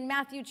reading in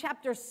Matthew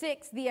chapter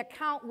 6 the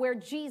account where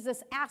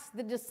Jesus asked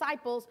the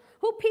disciples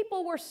who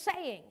people were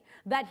saying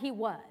that he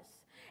was.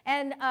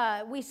 And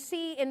we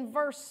see in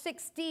verse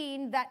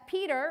 16 that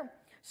Peter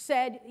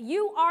said,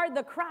 you are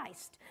the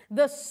Christ,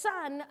 the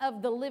Son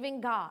of the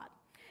living God.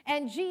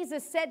 And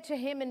Jesus said to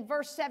him in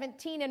verse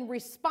 17 in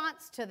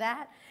response to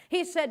that,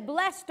 he said,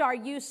 blessed are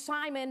you,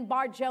 Simon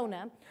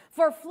Bar-Jonah,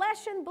 for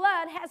flesh and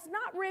blood has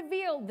not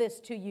revealed this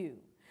to you,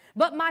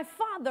 but my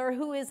Father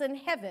who is in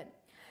heaven.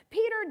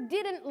 Peter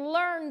didn't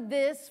learn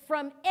this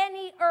from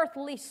any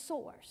earthly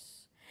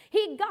source.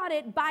 He got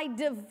it by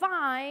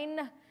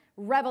divine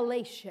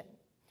revelation.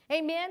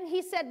 Amen.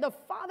 He said the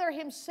Father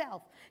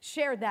himself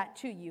shared that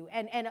to you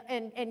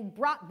and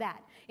brought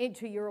that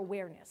into your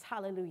awareness.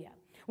 Hallelujah.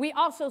 We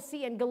also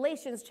see in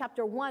Galatians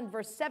chapter 1,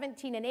 verse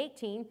 17 and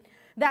 18,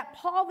 that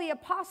Paul the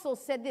apostle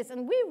said this,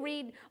 and we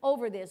read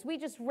over this. We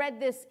just read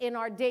this in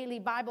our daily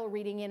Bible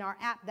reading in our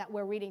app that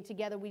we're reading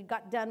together. We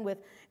got done with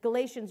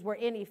Galatians. We're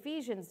in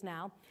Ephesians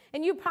now.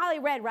 And you probably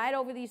read right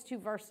over these two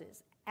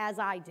verses, as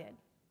I did.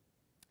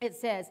 It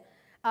says,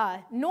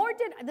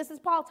 this is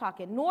Paul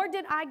talking, nor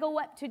did I go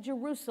up to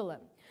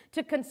Jerusalem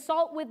to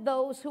consult with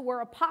those who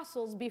were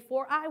apostles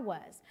before I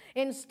was.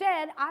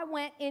 Instead, I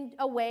went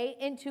away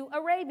into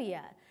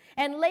Arabia.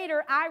 And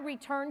later I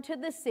returned to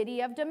the city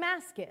of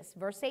Damascus,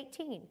 verse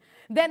 18.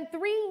 Then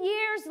 3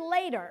 years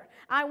later,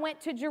 I went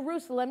to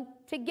Jerusalem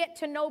to get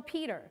to know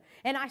Peter.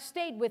 And I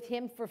stayed with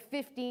him for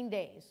 15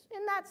 days.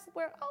 And that's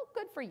where, oh,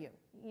 good for you.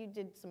 You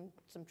did some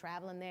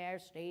traveling there,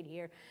 stayed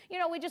here. You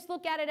know, we just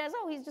look at it as,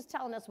 oh, he's just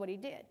telling us what he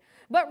did.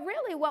 But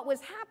really what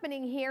was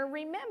happening here,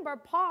 remember,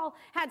 Paul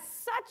had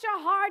such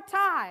a hard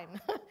time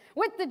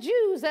with the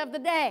Jews of the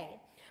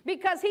day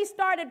because he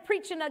started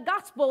preaching a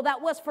gospel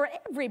that was for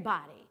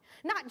everybody,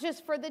 not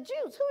just for the Jews.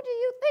 Who do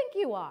you think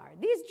you are?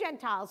 These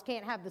Gentiles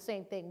can't have the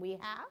same thing we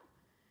have.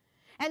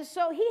 And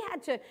so he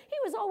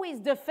was always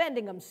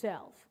defending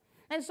himself.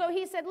 And so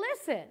he said,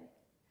 listen,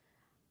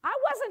 I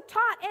wasn't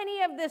taught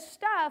any of this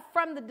stuff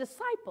from the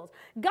disciples.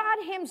 God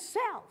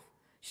himself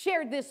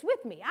shared this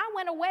with me. I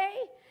went away.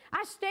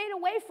 I stayed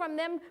away from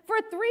them for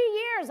 3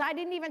 years. I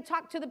didn't even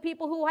talk to the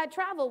people who had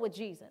traveled with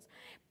Jesus.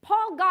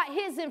 Paul got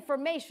his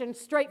information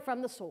straight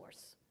from the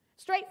source,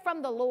 straight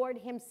from the Lord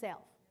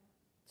himself,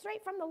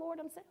 straight from the Lord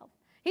himself.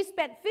 He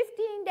spent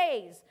 15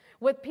 days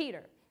with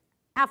Peter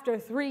after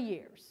 3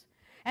 years.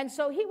 And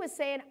so he was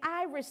saying,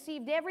 I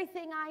received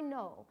everything I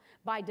know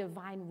by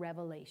divine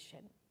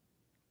revelation.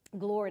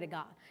 Glory to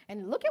God.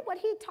 And look at what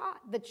he taught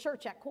the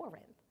church at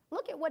Corinth.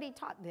 Look at what he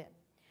taught them.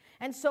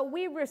 And so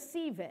we can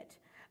receive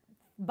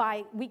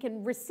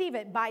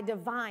it by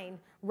divine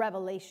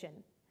revelation.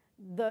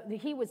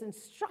 He was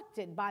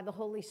instructed by the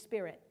Holy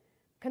Spirit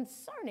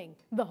concerning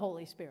the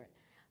Holy Spirit.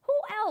 Who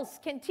else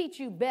can teach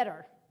you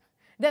better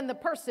than the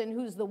person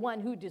who's the one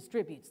who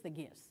distributes the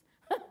gifts?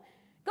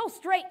 Go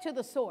straight to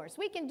the source.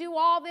 We can do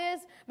all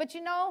this, but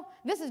you know,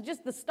 this is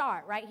just the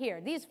start right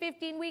here. These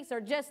 15 weeks are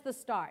just the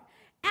start.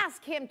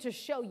 Ask him to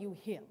show you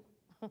him.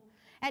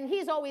 And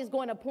he's always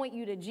going to point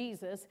you to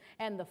Jesus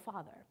and the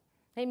Father.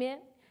 Amen?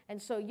 And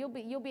so you'll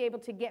be able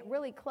to get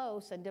really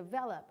close and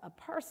develop a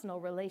personal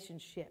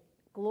relationship.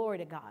 Glory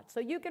to God. So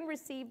you can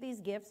receive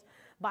these gifts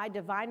by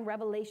divine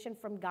revelation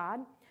from God.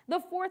 The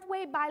fourth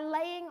way, by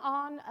laying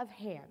on of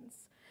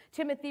hands.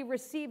 Timothy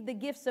received the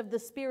gifts of the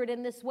Spirit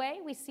in this way.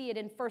 We see it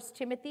in 1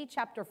 Timothy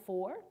chapter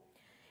 4.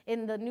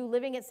 In the New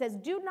Living, it says,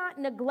 do not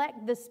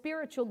neglect the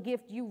spiritual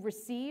gift you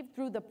received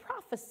through the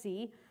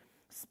prophecy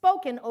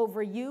spoken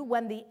over you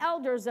when the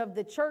elders of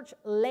the church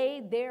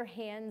laid their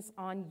hands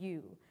on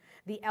you.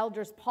 The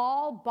elders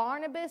Paul,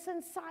 Barnabas,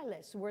 and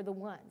Silas were the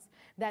ones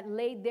that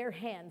laid their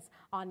hands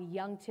on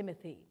young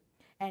Timothy.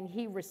 And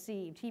he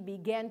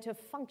began to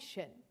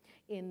function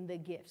in the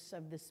gifts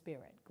of the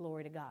Spirit.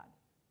 Glory to God.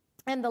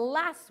 And the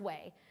last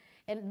way,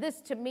 and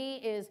this to me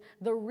is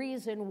the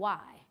reason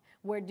why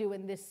we're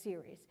doing this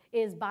series,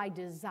 is by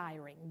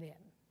desiring them.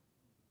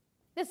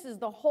 This is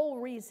the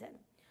whole reason.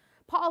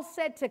 Paul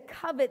said to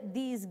covet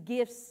these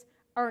gifts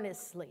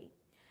earnestly.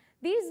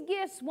 These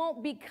gifts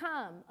won't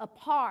become a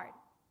part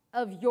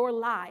of your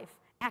life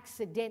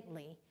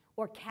accidentally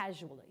or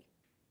casually.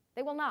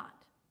 They will not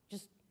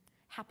just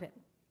happen.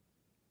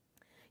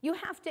 You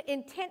have to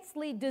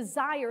intensely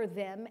desire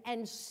them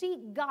and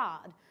seek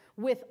God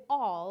with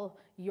all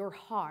your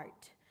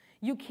heart.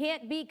 You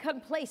can't be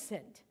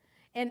complacent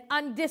and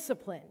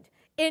undisciplined,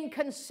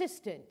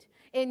 inconsistent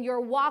in your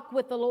walk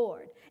with the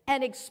Lord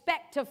and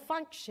expect to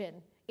function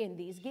in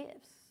these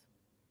gifts.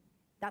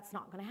 That's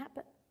not going to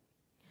happen.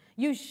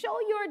 You show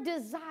your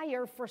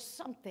desire for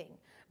something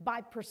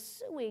by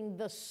pursuing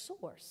the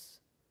source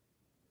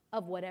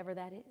of whatever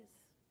that is.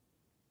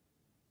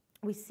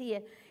 We see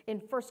it in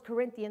 1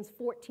 Corinthians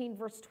 14,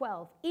 verse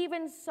 12.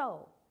 Even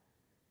so,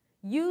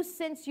 you,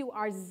 since you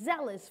are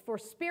zealous for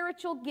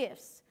spiritual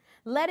gifts,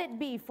 let it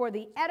be for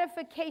the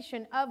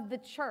edification of the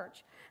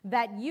church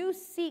that you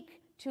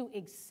seek to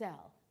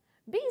excel.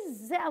 Be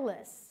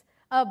zealous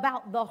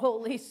about the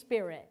Holy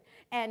Spirit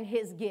and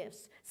his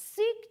gifts.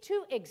 Seek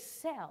to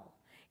excel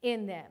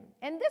in them.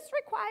 And this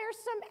requires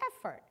some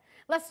effort.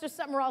 Lester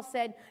Summerall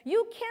said,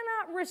 you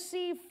cannot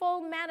receive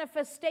full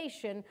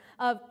manifestation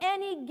of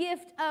any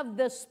gift of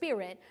the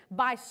Spirit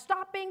by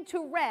stopping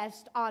to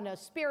rest on a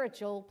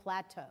spiritual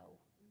plateau.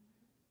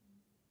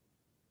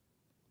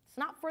 It's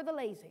not for the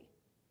lazy,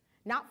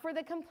 not for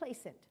the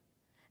complacent,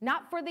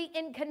 not for the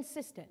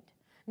inconsistent,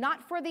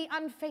 not for the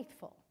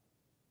unfaithful.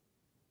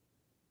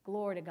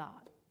 Glory to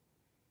God.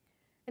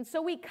 And so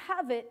we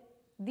covet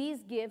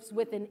these gifts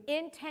with an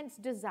intense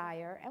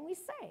desire, and we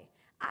say,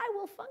 I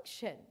will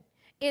function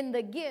in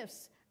the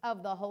gifts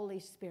of the Holy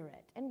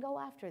Spirit and go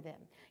after them.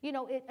 You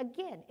know,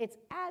 it's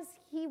as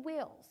he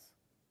wills.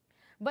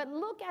 But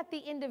look at the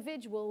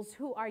individuals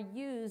who are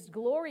used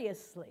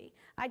gloriously.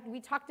 We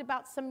talked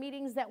about some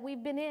meetings that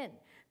we've been in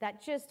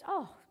that just,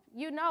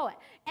 you know it.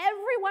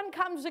 Everyone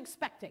comes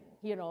expecting,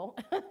 you know,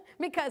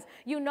 because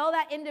you know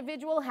that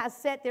individual has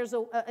set, there's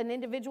an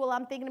individual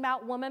I'm thinking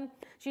about, woman.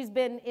 She's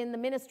been in the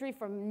ministry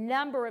for a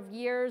number of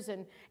years,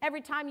 and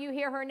every time you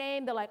hear her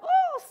name, they're like,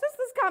 oh,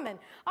 sister's coming.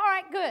 All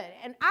right, good.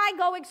 And I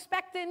go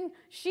expecting,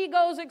 she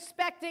goes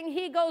expecting,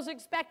 he goes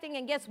expecting,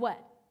 and guess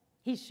what?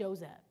 He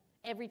shows up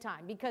every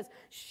time because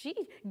she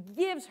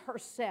gives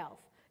herself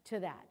to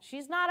that.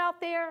 She's not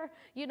out there,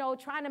 you know,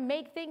 trying to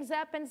make things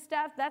up and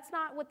stuff. That's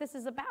not what this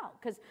is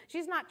about, because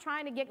she's not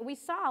trying to get, we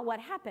saw what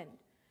happened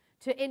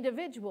to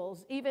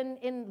individuals even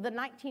in the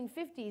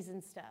 1950s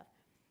and stuff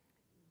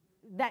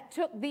that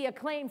took the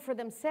acclaim for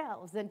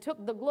themselves and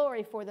took the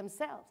glory for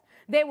themselves.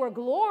 They were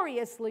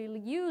gloriously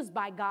used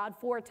by God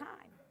for a time,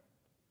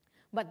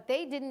 but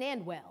they didn't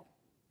end well.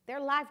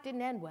 Their life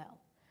didn't end well.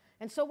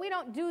 And so we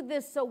don't do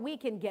this so we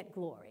can get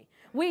glory.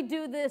 We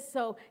do this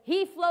so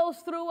he flows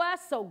through us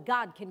so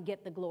God can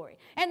get the glory.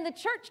 And the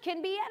church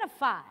can be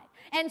edified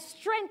and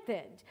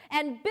strengthened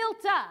and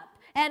built up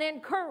and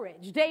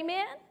encouraged.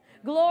 Amen?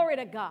 Glory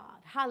to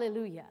God.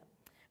 Hallelujah.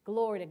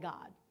 Glory to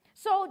God.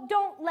 So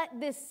don't let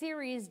this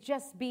series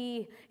just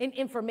be an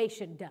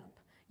information dump.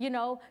 You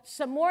know,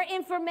 some more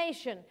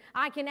information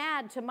I can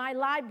add to my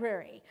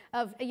library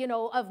of, you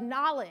know, of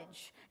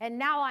knowledge. And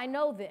now I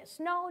know this.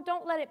 No,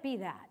 don't let it be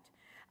that.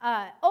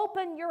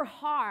 Open your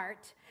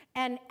heart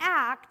and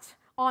act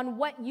on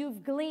what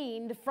you've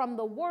gleaned from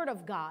the Word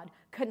of God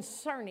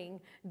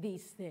concerning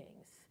these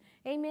things.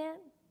 Amen?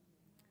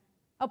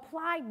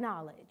 Applied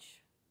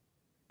knowledge.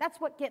 That's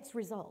what gets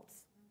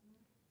results.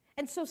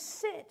 And so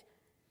sit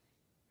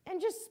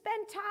and just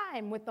spend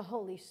time with the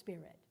Holy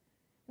Spirit.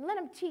 And let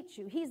him teach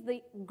you. He's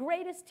the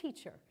greatest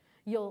teacher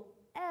you'll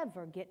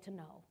ever get to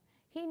know.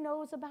 He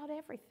knows about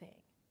everything.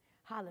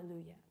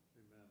 Hallelujah.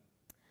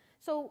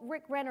 So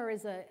Rick Renner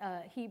is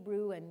a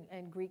Hebrew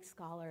and Greek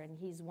scholar, and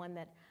he's one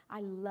that I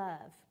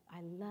love.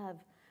 I love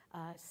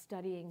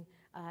studying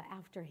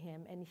after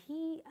him. And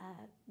he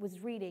was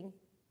reading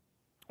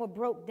or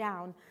broke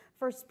down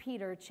 1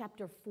 Peter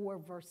chapter 4,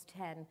 verse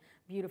 10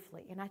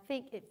 beautifully. And I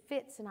think it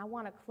fits, and I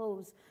want to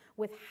close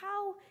with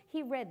how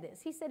he read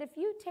this. He said, if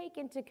you take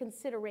into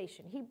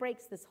consideration, he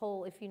breaks this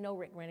whole, if you know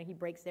Rick Renner, he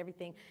breaks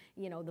everything,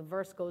 you know, the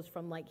verse goes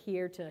from like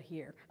here to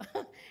here.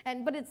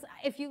 But it's,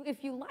 if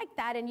you like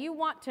that and you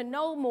want to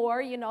know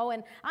more, you know,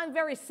 and I'm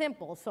very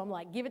simple, so I'm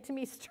like, give it to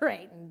me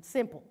straight and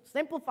simple,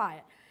 simplify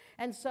it.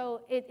 And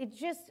so it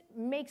just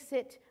makes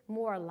it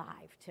more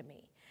alive to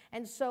me.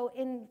 And so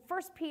in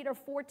 1 Peter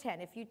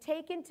 4:10, if you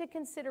take into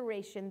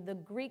consideration the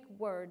Greek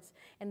words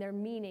and their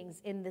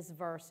meanings in this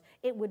verse,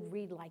 it would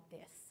read like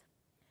this.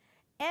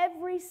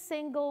 Every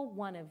single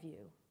one of you,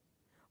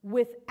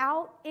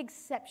 without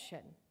exception,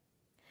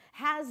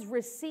 has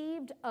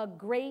received a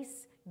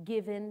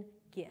grace-given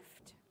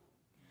gift.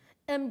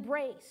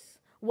 Embrace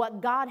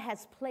what God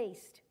has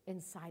placed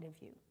inside of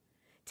you.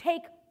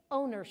 Take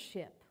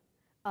ownership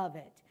of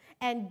it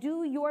and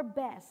do your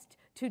best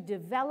to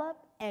develop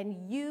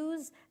and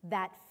use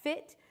that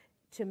fit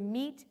to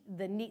meet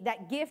the need,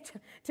 that gift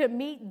to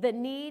meet the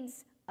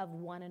needs of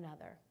one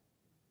another.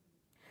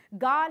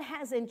 God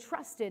has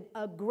entrusted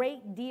a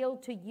great deal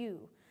to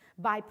you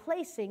by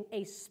placing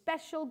a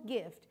special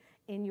gift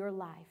in your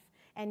life,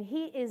 and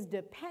he is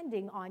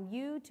depending on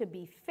you to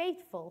be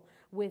faithful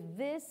with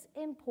this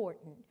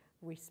important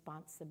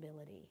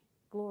responsibility.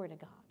 Glory to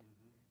God.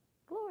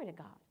 Glory to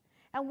God.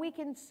 And we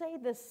can say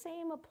the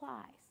same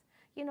applies.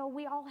 You know,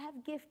 we all have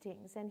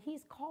giftings, and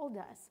he's called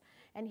us,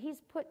 and he's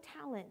put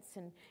talents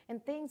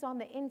and things on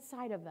the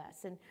inside of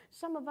us. And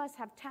some of us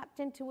have tapped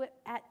into it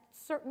at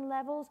certain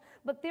levels,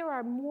 but there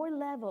are more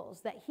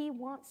levels that he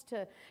wants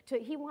to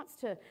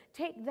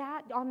take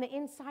that on the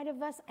inside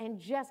of us, and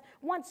just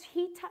once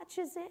he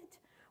touches it,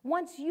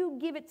 once you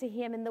give it to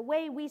him, and the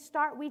way we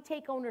start, we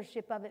take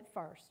ownership of it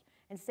first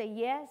and say,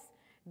 yes,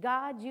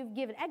 God, you've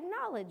given.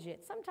 Acknowledge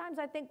it. Sometimes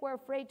I think we're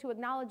afraid to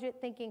acknowledge it,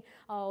 thinking,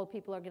 oh,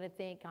 people are going to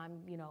think I'm,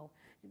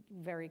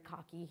 very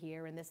cocky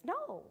here and this.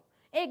 No.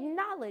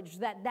 Acknowledge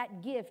that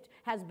that gift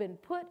has been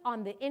put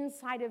on the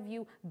inside of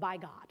you by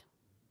God.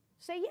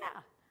 Say,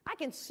 yeah, I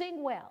can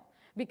sing well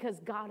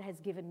because God has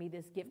given me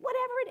this gift.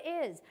 Whatever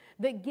it is,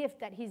 the gift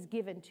that he's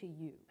given to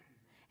you.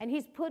 And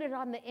he's put it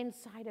on the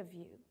inside of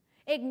you.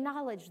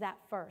 Acknowledge that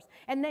first,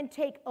 and then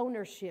take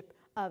ownership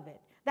of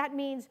it. That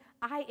means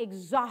I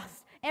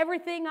exhaust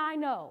everything I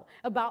know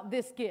about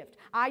this gift.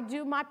 I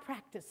do my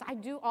practice. I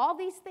do all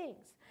these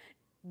things.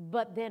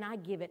 But then I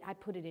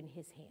put it in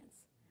his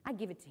hands. I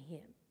give it to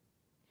him.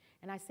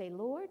 And I say,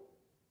 Lord,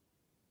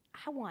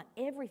 I want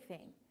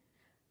everything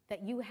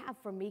that you have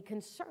for me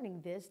concerning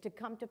this to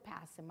come to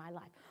pass in my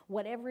life.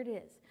 Whatever it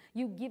is,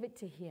 you give it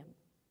to him.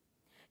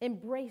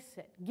 Embrace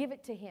it. Give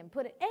it to him.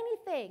 Put it,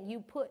 anything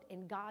you put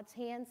in God's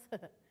hands,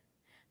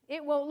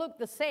 it won't look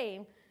the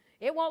same.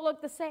 It won't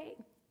look the same.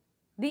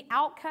 The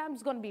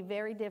outcome's going to be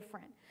very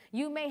different.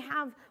 You may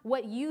have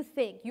what you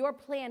think your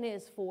plan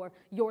is for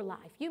your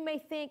life. You may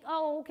think,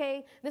 oh,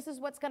 okay, this is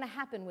what's going to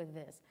happen with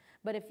this.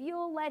 But if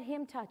you'll let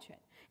him touch it,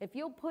 if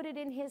you'll put it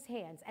in his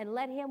hands and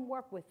let him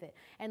work with it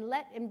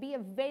and be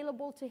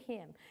available to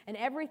him, and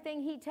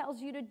everything he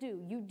tells you to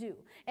do, you do.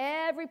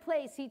 Every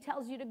place he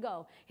tells you to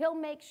go, he'll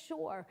make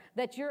sure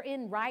that you're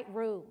in right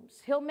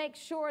rooms. He'll make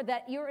sure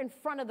that you're in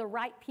front of the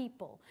right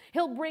people.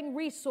 He'll bring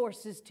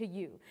resources to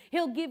you.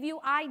 He'll give you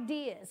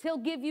ideas. He'll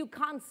give you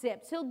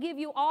concepts. He'll give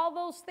you all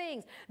those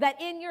things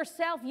that in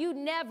yourself you'd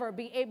never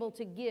be able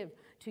to give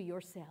to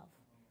yourself.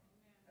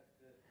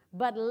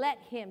 But let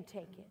him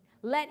take it.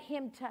 Let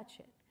him touch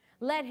it.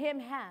 Let him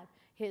have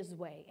his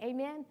way.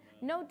 Amen?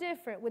 No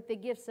different with the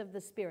gifts of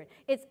the Spirit.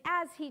 It's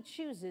as he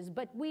chooses,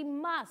 but we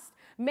must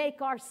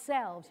make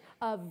ourselves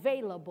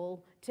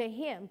available to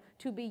him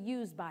to be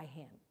used by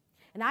him.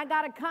 And I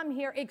got to come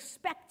here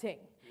expecting.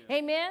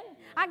 Amen?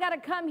 I got to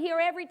come here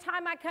every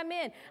time I come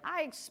in.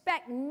 I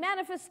expect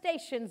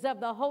manifestations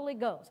of the Holy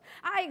Ghost.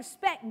 I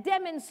expect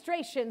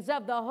demonstrations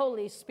of the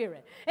Holy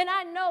Spirit. And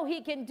I know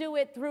he can do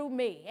it through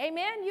me.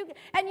 Amen? You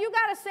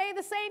got to say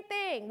the same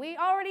thing. We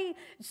already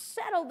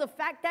settled the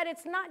fact that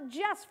it's not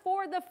just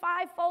for the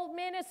fivefold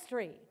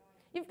ministry.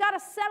 You've got to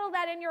settle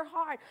that in your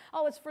heart.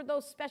 Oh, it's for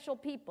those special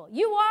people.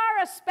 You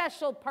are a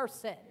special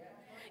person.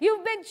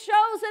 You've been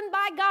chosen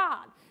by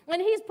God, and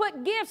he's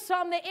put gifts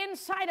on the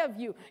inside of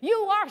you. You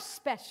are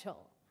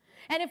special.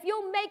 And if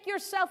you'll make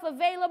yourself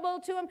available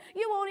to him,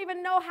 you won't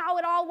even know how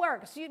it all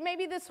works.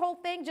 Maybe this whole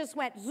thing just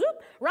went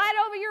zoop right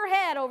over your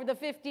head over the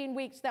 15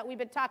 weeks that we've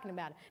been talking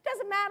about it.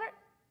 Doesn't matter.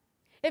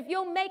 If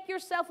you'll make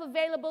yourself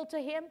available to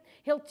him,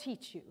 he'll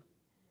teach you,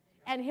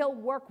 and he'll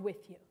work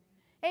with you.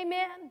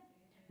 Amen?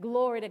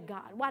 Glory to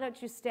God. Why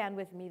don't you stand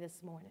with me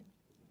this morning?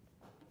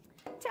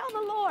 Tell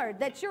the Lord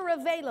that you're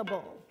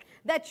available,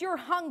 that you're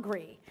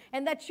hungry,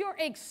 and that you're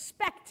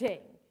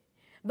expecting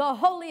the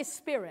Holy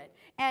Spirit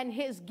and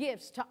his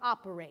gifts to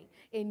operate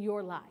in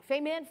your life.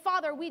 Amen.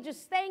 Father, we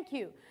just thank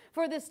you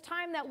for this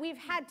time that we've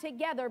had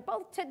together,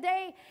 both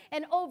today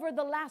and over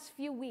the last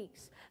few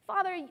weeks.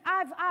 Father,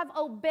 I've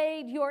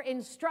obeyed your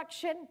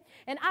instruction,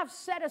 and I've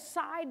set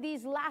aside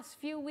these last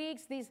few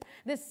weeks,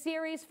 this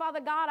series.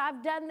 Father God,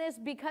 I've done this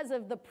because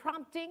of the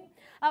prompting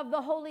of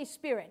the Holy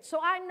Spirit. So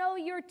I know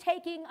you're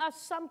taking us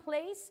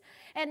someplace,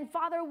 and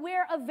Father,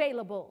 we're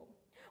available.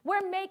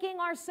 We're making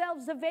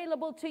ourselves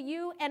available to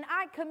you, and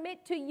I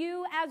commit to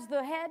you as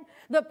the head,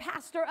 the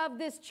pastor of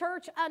this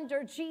church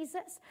under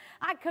Jesus.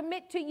 I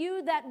commit to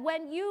you that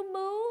when you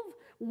move,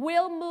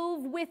 we'll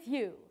move with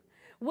you.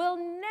 We'll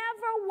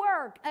never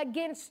work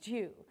against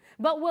you,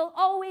 but we'll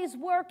always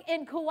work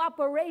in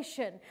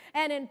cooperation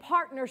and in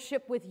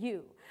partnership with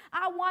you.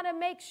 I want to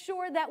make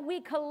sure that we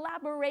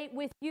collaborate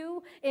with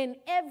you in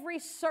every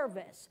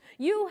service.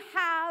 You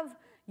have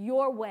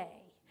your way.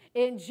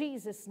 In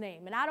Jesus'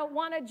 name. And I don't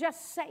want to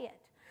just say it,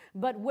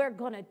 but we're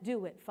going to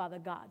do it, Father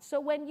God.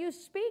 So when you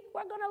speak,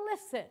 we're going to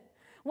listen.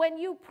 When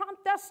you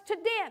prompt us to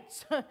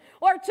dance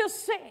or to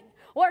sing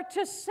or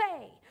to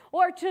say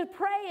or to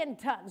pray in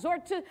tongues or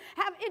to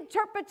have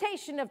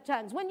interpretation of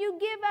tongues, when you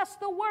give us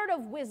the word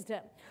of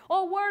wisdom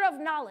or word of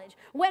knowledge,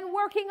 when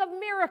working of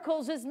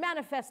miracles is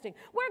manifesting,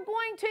 we're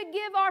going to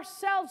give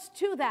ourselves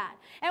to that,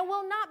 and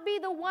will not be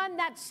the one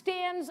that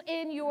stands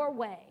in your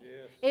way.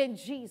 Yes. In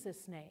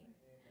Jesus' name.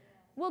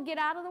 We'll get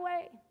out of the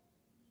way,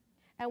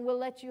 and we'll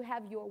let you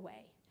have your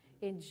way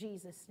in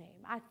Jesus'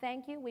 name. I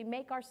thank you. We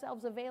make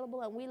ourselves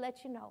available, and we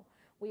let you know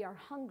we are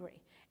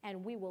hungry,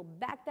 and we will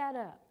back that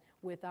up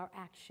with our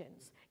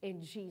actions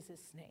in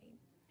Jesus' name.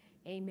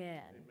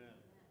 Amen. Amen.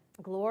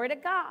 Glory to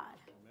God.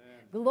 Amen.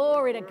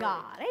 Glory to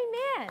God.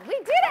 Amen. We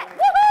did it.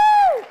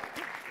 Woohoo! Woo!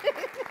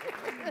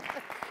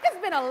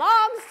 It's been a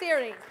long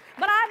series,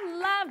 but I've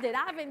loved it.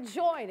 I've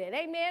enjoyed it.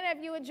 Amen.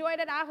 If you enjoyed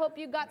it, I hope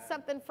you got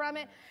something from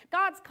it.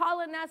 God's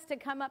calling us to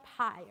come up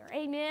higher.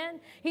 Amen.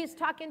 He's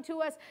talking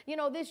to us. You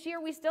know, this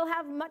year we still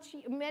have much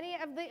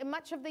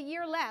of the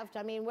year left.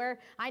 I mean,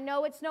 I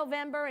know it's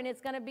November and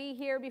it's going to be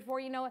here before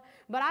you know it,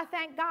 but I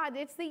thank God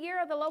it's the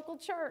year of the local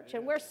church,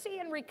 and we're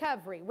seeing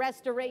recovery,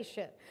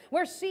 restoration.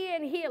 We're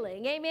seeing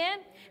healing. Amen.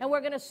 And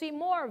we're going to see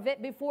more of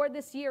it before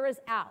this year is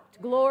out.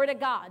 Glory to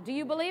God. Do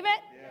you believe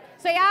it?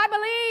 Say, I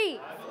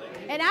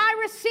believe, and I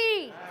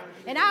receive,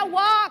 and I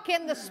walk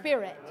in the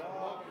Spirit,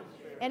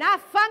 and I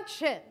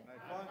function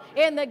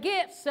in the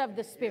gifts of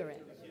the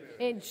Spirit.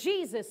 In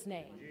Jesus'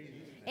 name,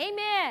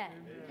 amen.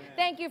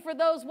 Thank you for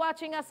those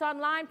watching us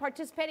online,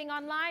 participating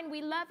online.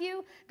 We love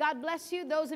you. God bless you. Those